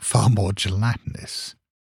far more gelatinous.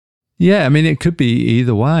 Yeah, I mean, it could be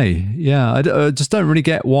either way. Yeah, I just don't really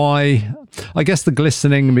get why. I guess the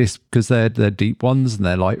glistening, because they're deep ones and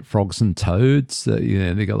they're like frogs and toads.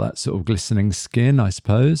 They got that sort of glistening skin, I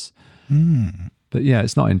suppose. But yeah,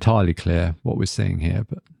 it's not entirely clear what we're seeing here,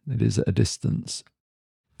 but it is at a distance.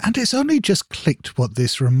 And it's only just clicked what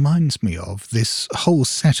this reminds me of, this whole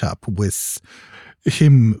setup with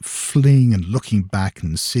him fleeing and looking back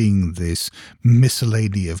and seeing this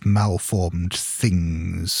miscellany of malformed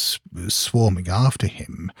things swarming after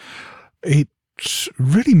him. It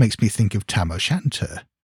really makes me think of Tam O'Shanter,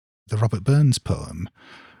 the Robert Burns poem,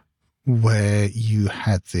 where you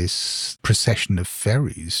had this procession of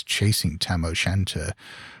fairies chasing Tam O'Shanter,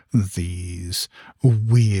 these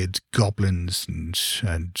weird goblins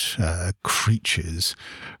and creatures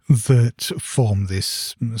that form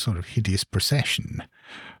this sort of hideous procession.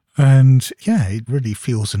 And yeah, it really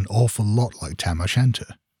feels an awful lot like Tam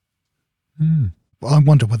O'Shanter. I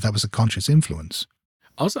wonder whether that was a conscious influence.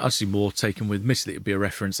 I was actually more taken with, admittedly, it would be a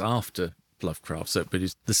reference after Lovecraft, but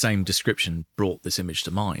the same description brought this image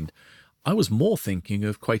to mind. I was more thinking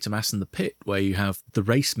of Quatermass and the Pit, where you have the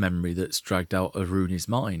race memory that's dragged out of Rooney's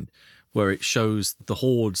mind, where it shows the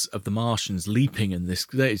hordes of the Martians leaping in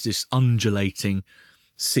there's this undulating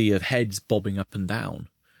sea of heads bobbing up and down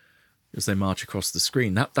as they march across the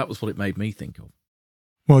screen. That was what it made me think of.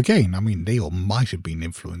 Well, again, I mean, they all might have been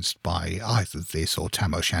influenced by either this or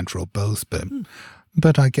Tam O'Shanter or both,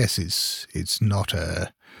 but I guess it's not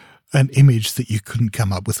an image that you couldn't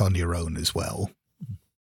come up with on your own as well.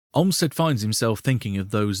 Olmsted finds himself thinking of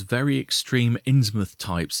those very extreme Innsmouth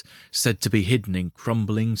types said to be hidden in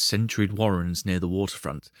crumbling, centuried warrens near the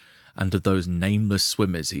waterfront, and of those nameless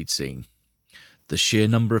swimmers he'd seen. The sheer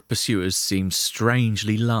number of pursuers seemed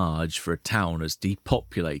strangely large for a town as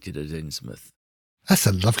depopulated as Innsmouth. That's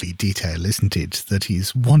a lovely detail, isn't it? That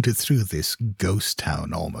he's wandered through this ghost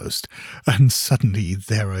town almost, and suddenly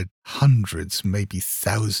there are hundreds, maybe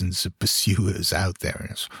thousands of pursuers out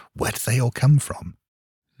there. Where did they all come from?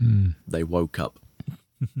 They woke up.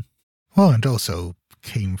 Oh, and also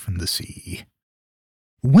came from the sea.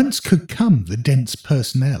 Whence could come the dense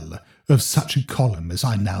personnel of such a column as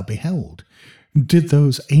I now beheld? Did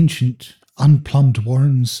those ancient, unplumbed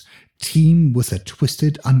warrens teem with a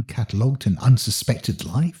twisted, uncatalogued, and unsuspected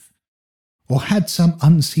life? Or had some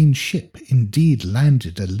unseen ship indeed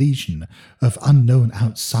landed a legion of unknown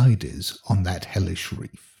outsiders on that hellish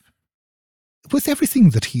reef? With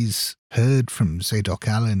everything that he's heard from Zadok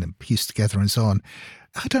Allen and pieced together and so on,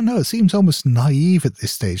 I don't know, it seems almost naive at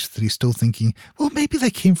this stage that he's still thinking, well, maybe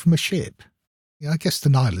they came from a ship. I guess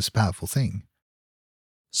denial is a powerful thing.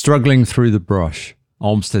 Struggling through the brush,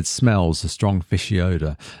 Olmsted smells a strong fishy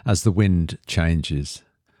odour as the wind changes.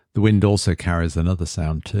 The wind also carries another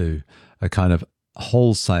sound too, a kind of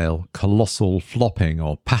wholesale, colossal flopping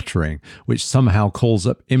or pattering, which somehow calls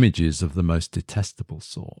up images of the most detestable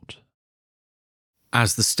sort.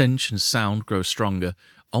 As the stench and sound grow stronger,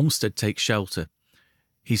 Olmsted takes shelter.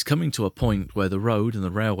 He's coming to a point where the road and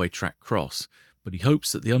the railway track cross, but he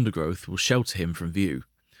hopes that the undergrowth will shelter him from view.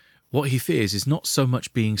 What he fears is not so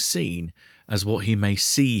much being seen as what he may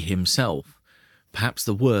see himself, perhaps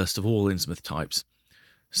the worst of all Innsmouth types,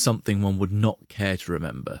 something one would not care to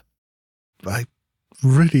remember. I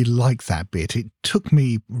really like that bit. It took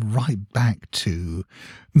me right back to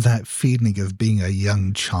that feeling of being a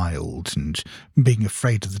young child and being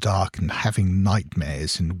afraid of the dark and having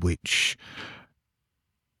nightmares in which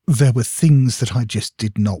there were things that I just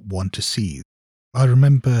did not want to see. I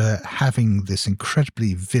remember having this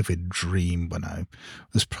incredibly vivid dream when I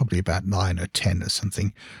was probably about 9 or 10 or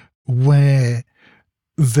something, where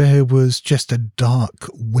there was just a dark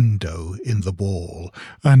window in the wall,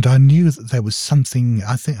 and I knew that there was something,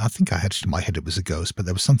 I think I had it in my head it was a ghost, but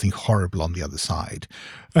there was something horrible on the other side.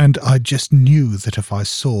 And I just knew that if I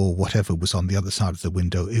saw whatever was on the other side of the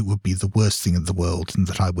window, it would be the worst thing in the world and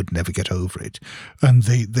that I would never get over it. And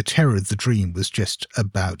the terror of the dream was just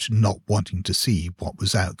about not wanting to see what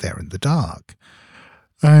was out there in the dark.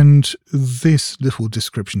 And this little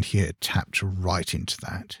description here tapped right into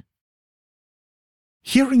that.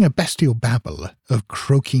 Hearing a bestial babble of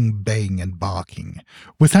croaking, baying and barking,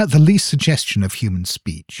 without the least suggestion of human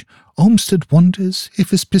speech, Olmsted wonders if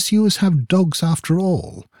his pursuers have dogs after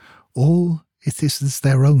all, or if this is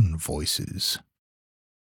their own voices.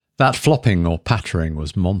 That flopping or pattering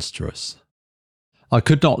was monstrous. I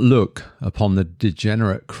could not look upon the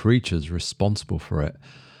degenerate creatures responsible for it.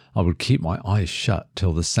 I would keep my eyes shut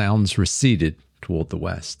till the sounds receded toward the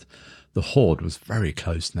west. The horde was very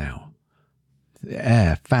close now. The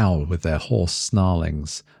air foul with their hoarse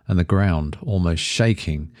snarlings, and the ground almost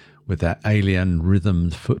shaking with their alien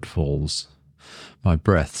rhythmed footfalls. My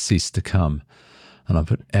breath ceased to come, and I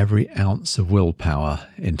put every ounce of willpower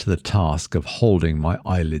into the task of holding my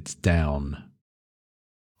eyelids down.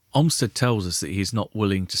 Olmsted tells us that he is not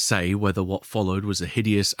willing to say whether what followed was a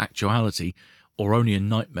hideous actuality or only a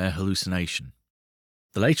nightmare hallucination.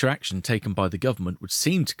 The later action taken by the government would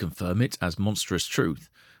seem to confirm it as monstrous truth,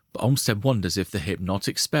 but Olmsted wonders if the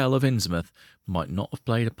hypnotic spell of Innsmouth might not have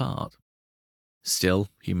played a part. Still,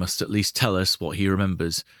 he must at least tell us what he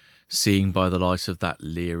remembers, seeing by the light of that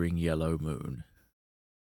leering yellow moon.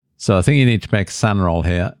 So I think you need to make a SAN roll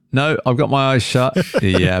here. No, I've got my eyes shut.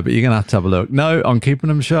 Yeah, but you're going to have a look. No, I'm keeping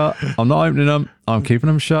them shut. I'm not opening them. I'm keeping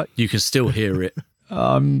them shut. You can still hear it.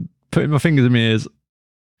 I'm putting my fingers in my ears.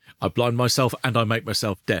 I blind myself and I make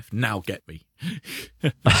myself deaf. Now get me.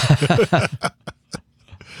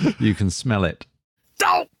 You can smell it.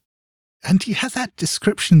 Don't! And you have that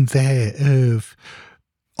description there of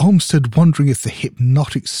Olmsted wondering if the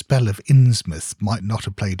hypnotic spell of Innsmouth might not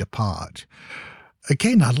have played a part.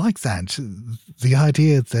 Again, I like that. The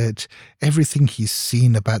idea that everything he's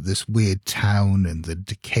seen about this weird town and the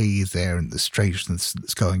decay there and the strangeness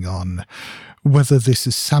that's going on, whether this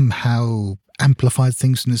has somehow amplified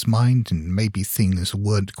things in his mind and maybe things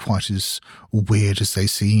weren't quite as weird as they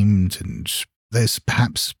seemed, and there's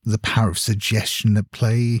perhaps the power of suggestion at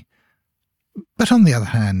play. But on the other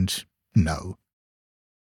hand, no.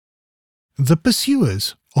 The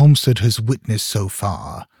pursuers Olmsted has witnessed so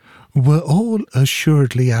far were all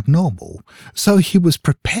assuredly abnormal, so he was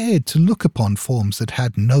prepared to look upon forms that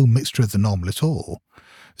had no mixture of the normal at all.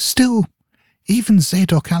 Still, even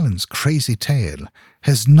Zadok Allen's crazy tale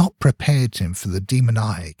has not prepared him for the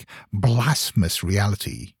demoniac, blasphemous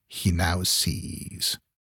reality he now sees.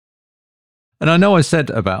 And I know I said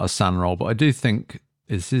about a SAN roll, but I do think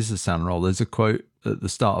this is a SAN roll. There's a quote at the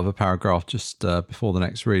start of a paragraph just before the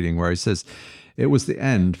next reading where he says, "It was the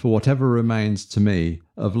end for whatever remains to me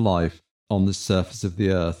of life on the surface of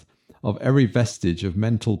the earth, of every vestige of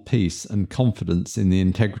mental peace and confidence in the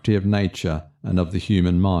integrity of nature and of the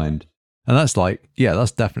human mind." And that's like, yeah,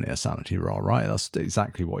 that's definitely a sanity roll, right? That's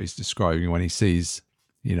exactly what he's describing when he sees,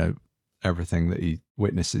 everything that he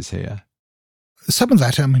witnesses here. Some of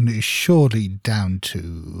that, is surely down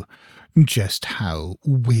to just how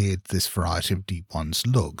weird this variety of deep ones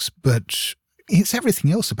looks, but it's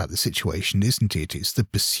everything else about the situation, isn't it? It's the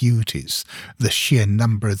pursuit, it's the sheer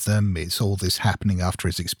number of them, it's all this happening after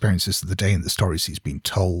his experiences of the day and the stories he's been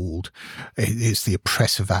told, it's the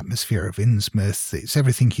oppressive atmosphere of Innsmouth, it's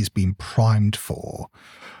everything he's been primed for.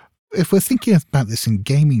 If we're thinking about this in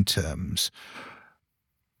gaming terms,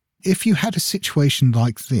 if you had a situation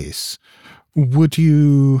like this, would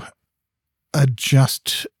you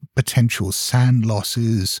adjust potential sand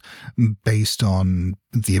losses based on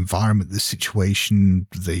the environment, the situation,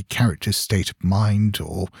 the character's state of mind,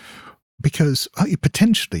 or because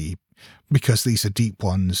potentially, because these are deep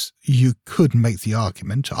ones, you could make the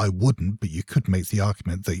argument, I wouldn't, but you could make the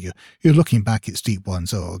argument that you're looking back, it's deep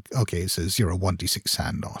ones, oh, okay, it's a 0-1d6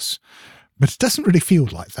 sand loss. But it doesn't really feel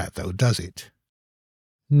like that, though, does it?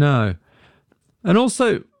 No. And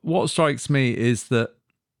also, what strikes me is that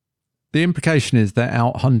the implication is they're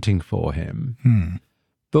out hunting for him.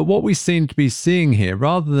 But what we seem to be seeing here,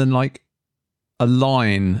 rather than like a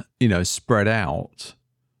line, spread out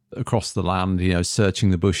across the land, searching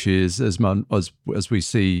the bushes as we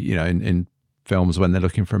see, in films when they're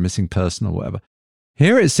looking for a missing person or whatever.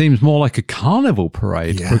 Here it seems more like a carnival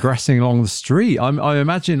parade progressing along the street. I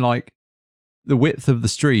imagine like the width of the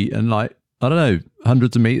street and like, I don't know,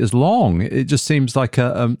 hundreds of meters long. It just seems like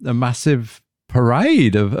a massive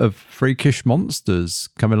parade of freakish monsters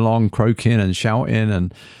coming along, croaking and shouting.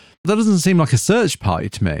 And that doesn't seem like a search party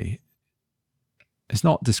to me. It's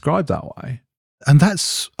not described that way. And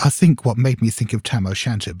that's, I think, what made me think of Tam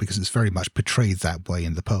O'Shanter, because it's very much portrayed that way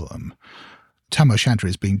in the poem. Tam O'Shanter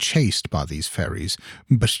is being chased by these fairies,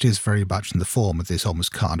 but it is very much in the form of this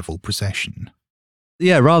almost carnival procession.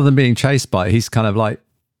 Yeah, rather than being chased by it, he's kind of like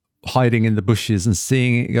hiding in the bushes and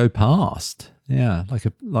seeing it go past. Yeah,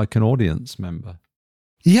 like an audience member.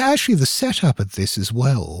 Yeah, actually, the setup of this as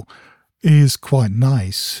well is quite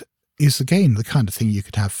nice. Is again the kind of thing you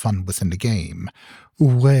could have fun with in the game,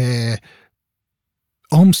 where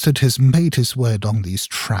Olmsted has made his way along these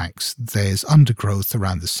tracks. There's undergrowth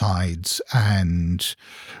around the sides, and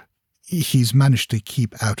he's managed to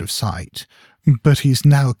keep out of sight. But he's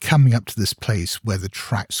now coming up to this place where the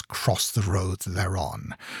tracks cross the road that they're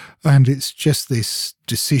on. And it's just this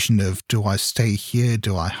decision of, do I stay here?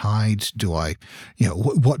 Do I hide? Do I,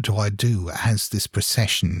 what do I do as this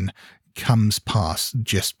procession comes past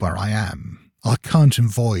just where I am? I can't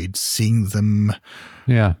avoid seeing them.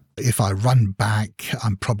 Yeah. If I run back,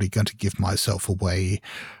 I'm probably going to give myself away.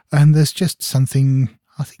 And there's just something,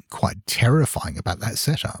 I think, quite terrifying about that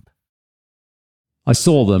setup. I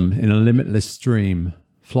saw them in a limitless stream,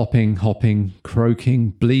 flopping, hopping,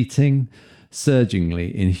 croaking, bleating,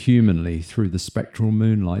 surgingly, inhumanly through the spectral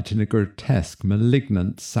moonlight in a grotesque,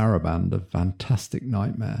 malignant saraband of fantastic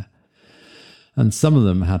nightmare. And some of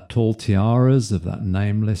them had tall tiaras of that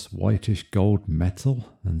nameless whitish gold metal,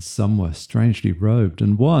 and some were strangely robed,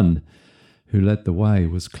 and one, who led the way,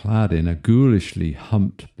 was clad in a ghoulishly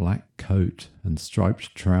humped black coat and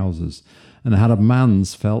striped trousers, and had a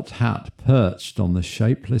man's felt hat perched on the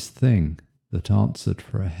shapeless thing that answered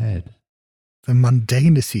for a head. The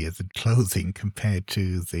mundanity of the clothing compared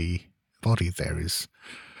to the body there is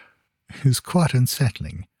quite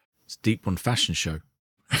unsettling. It's a deep one fashion show.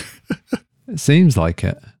 It seems like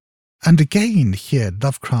it. And again, here,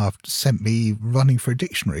 Lovecraft sent me running for a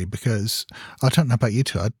dictionary because, I don't know about you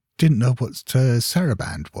two, I didn't know what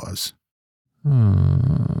saraband was.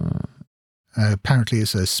 Apparently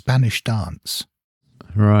it's a Spanish dance.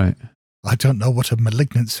 Right. I don't know what a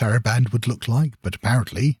malignant saraband would look like, but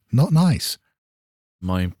apparently not nice.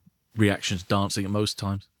 My reaction's dancing at most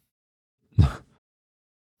times.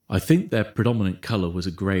 I think their predominant colour was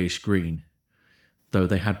a greyish green, though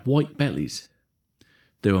they had white bellies.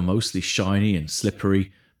 They were mostly shiny and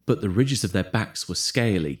slippery, but the ridges of their backs were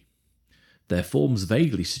scaly. Their forms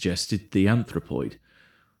vaguely suggested the anthropoid,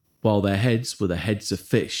 while their heads were the heads of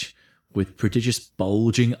fish, with prodigious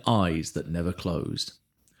bulging eyes that never closed.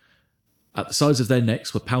 At the sides of their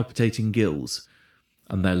necks were palpitating gills,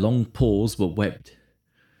 and their long paws were webbed.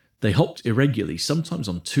 They hopped irregularly, sometimes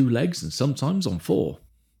on 2 legs and sometimes on 4.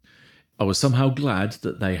 I was somehow glad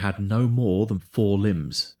that they had no more than 4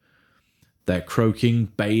 limbs. Their croaking,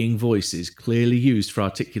 baying voices, clearly used for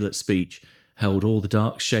articulate speech, held all the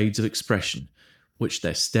dark shades of expression which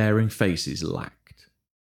their staring faces lacked.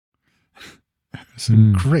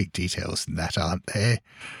 Some great details in that, aren't there?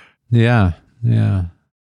 Yeah, yeah.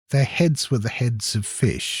 Their heads were the heads of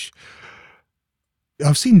fish.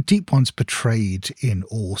 I've seen deep ones portrayed in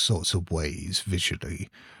all sorts of ways visually.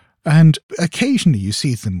 And occasionally you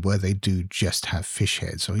see them where they do just have fish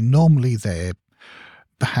heads. I mean, normally they're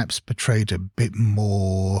perhaps portrayed a bit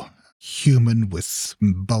more human with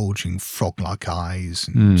bulging frog-like eyes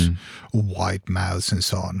and wide mouths and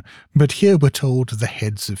so on. But here we're told the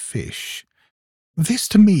heads of fish. This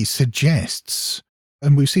to me suggests,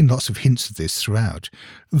 and we've seen lots of hints of this throughout,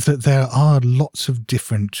 that there are lots of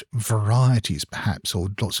different varieties perhaps, or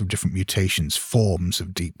lots of different mutations, forms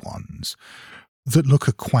of deep ones that look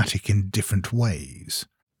aquatic in different ways.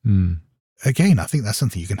 Again, I think that's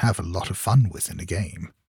something you can have a lot of fun with in a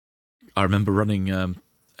game. I remember running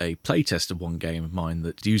a playtest of one game of mine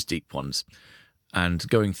that used deep ones, and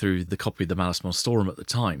going through the copy of the Malice Storum at the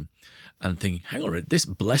time and thinking, hang on, this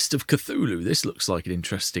Blessed of Cthulhu, this looks like an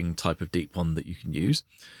interesting type of deep one that you can use,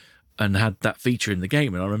 and had that feature in the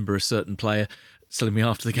game. And I remember a certain player telling me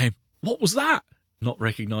after the game, what was that? Not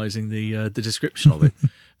recognising the description of it.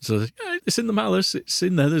 So yeah, it's in the Malice, it's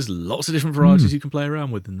in there. There's lots of different varieties you can play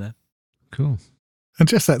around with in there. Cool. And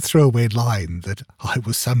just that throwaway line that I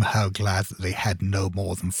was somehow glad that they had no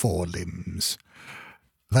more than 4 limbs.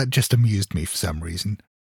 That just amused me for some reason.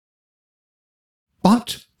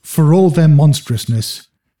 But for all their monstrousness,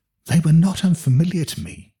 they were not unfamiliar to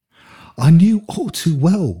me. I knew all too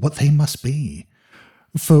well what they must be.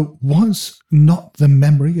 For was not the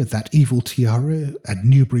memory of that evil tiara at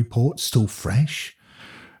Newburyport still fresh?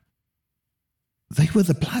 They were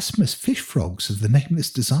the blasphemous fish frogs of the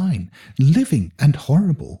nameless design, living and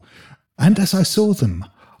horrible. And as I saw them,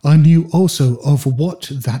 I knew also of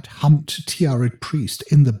what that humped tiara'd priest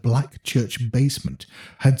in the Black Church basement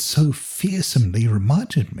had so fearsomely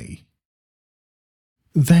reminded me.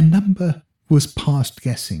 Their number was past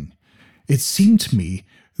guessing. It seemed to me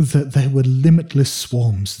that there were limitless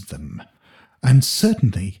swarms of them, and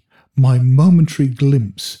certainly my momentary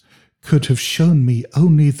glimpse could have shown me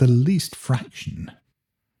only the least fraction.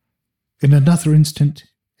 In another instant,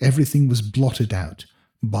 everything was blotted out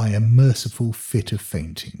by a merciful fit of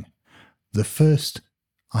fainting, the first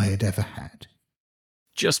I had ever had.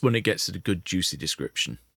 Just when it gets to the good, juicy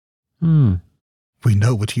description. We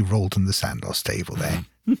know what he rolled in the Sandos table there.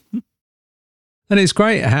 And it's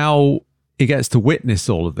great how he gets to witness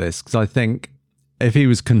all of this, because I think if he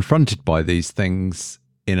was confronted by these things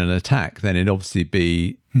in an attack, then he'd obviously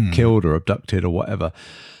be killed or abducted or whatever.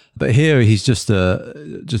 But here he's just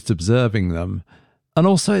observing them. And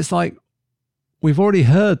also it's like, we've already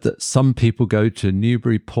heard that some people go to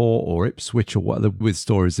Newburyport or Ipswich or whatever with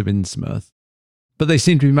stories of Innsmouth, but they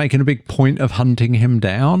seem to be making a big point of hunting him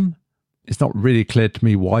down. It's not really clear to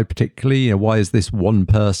me why particularly. Why is this one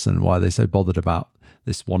person? Why are they so bothered about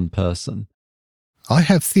this one person? I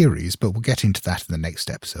have theories, but we'll get into that in the next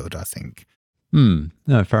episode, I think.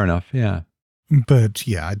 No, fair enough, yeah. But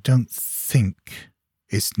yeah, I don't think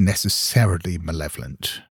it's necessarily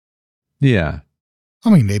malevolent. Yeah.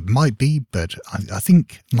 I mean, it might be, but I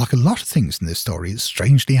think, like a lot of things in this story, it's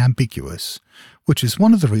strangely ambiguous, which is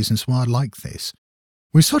one of the reasons why I like this.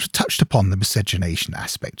 We sort of touched upon the miscegenation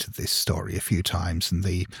aspect of this story a few times and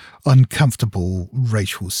the uncomfortable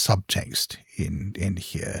racial subtext in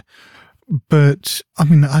here. But, I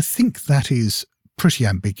mean, I think that is pretty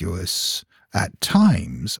ambiguous at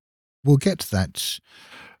times. We'll get to that,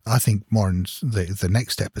 I think, more in the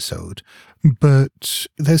next episode. But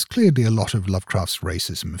there's clearly a lot of Lovecraft's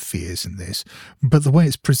racism and fears in this. But the way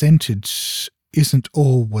it's presented isn't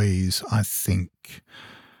always, I think,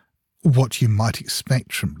 what you might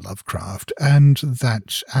expect from Lovecraft, and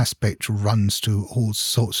that aspect runs to all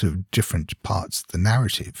sorts of different parts of the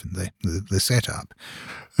narrative and the setup.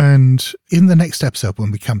 And in the next episode, when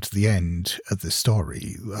we come to the end of the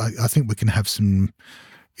story, I think we can have some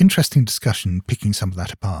interesting discussion picking some of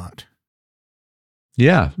that apart.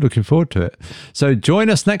 Yeah, looking forward to it. So join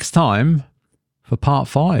us next time for part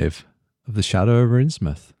 5 of The Shadow Over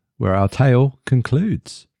Innsmouth, where our tale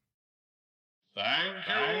concludes.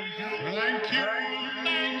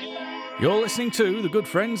 You're listening to The Good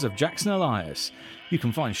Friends of Jackson Elias. You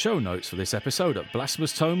can find show notes for this episode at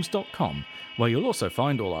blasphemoustomes.com, where you'll also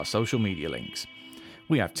find all our social media links.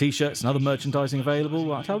 We have t-shirts and other merchandising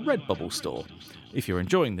available at our Redbubble store. If you're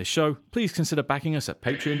enjoying this show, please consider backing us at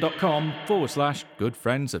patreon.com/Good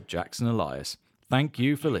Friends of Jackson Elias. Thank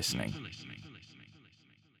you for listening.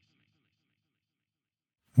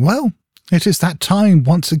 Well, it is that time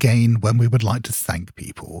once again when we would like to thank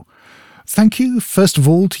people. Thank you, first of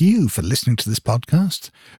all, to you for listening to this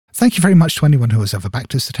podcast. Thank you very much to anyone who has ever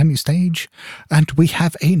backed us at any stage. And we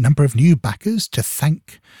have a number of new backers to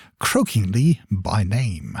thank croakingly by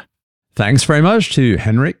name. Thanks very much to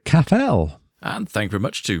Henrik Caffel. And thank you very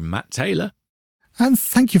much to Matt Taylor. And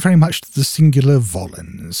thank you very much to the singular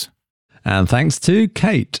Volans. And thanks to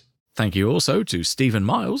Kate. Thank you also to Stephen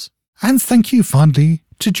Miles. And thank you finally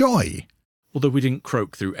to Joy. Although we didn't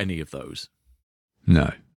croak through any of those.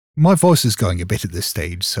 No. My voice is going a bit at this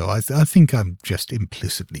stage, so I think I'm just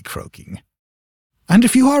implicitly croaking. And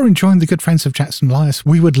if you are enjoying The Good Friends of Jackson Elias,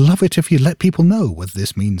 we would love it if you let people know, whether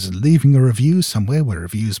this means leaving a review somewhere where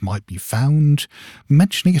reviews might be found,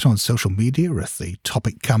 mentioning it on social media if the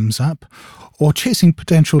topic comes up, or chasing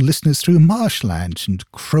potential listeners through marshland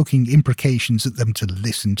and croaking imprecations at them to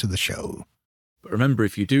listen to the show. But remember,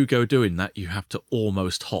 if you do go doing that, you have to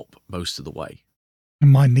almost hop most of the way.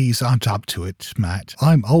 My knees aren't up to it, Matt.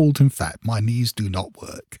 I'm old and fat. My knees do not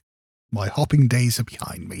work. My hopping days are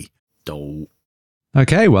behind me. Doh.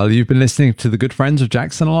 Okay, well, you've been listening to the Good Friends of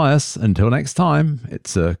Jackson Elias. Until next time,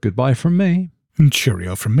 it's a goodbye from me. And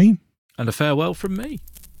cheerio from me. And a farewell from me.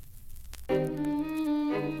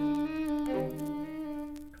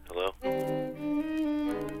 Hello?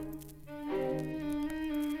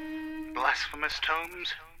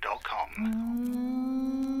 BlasphemousTomes.com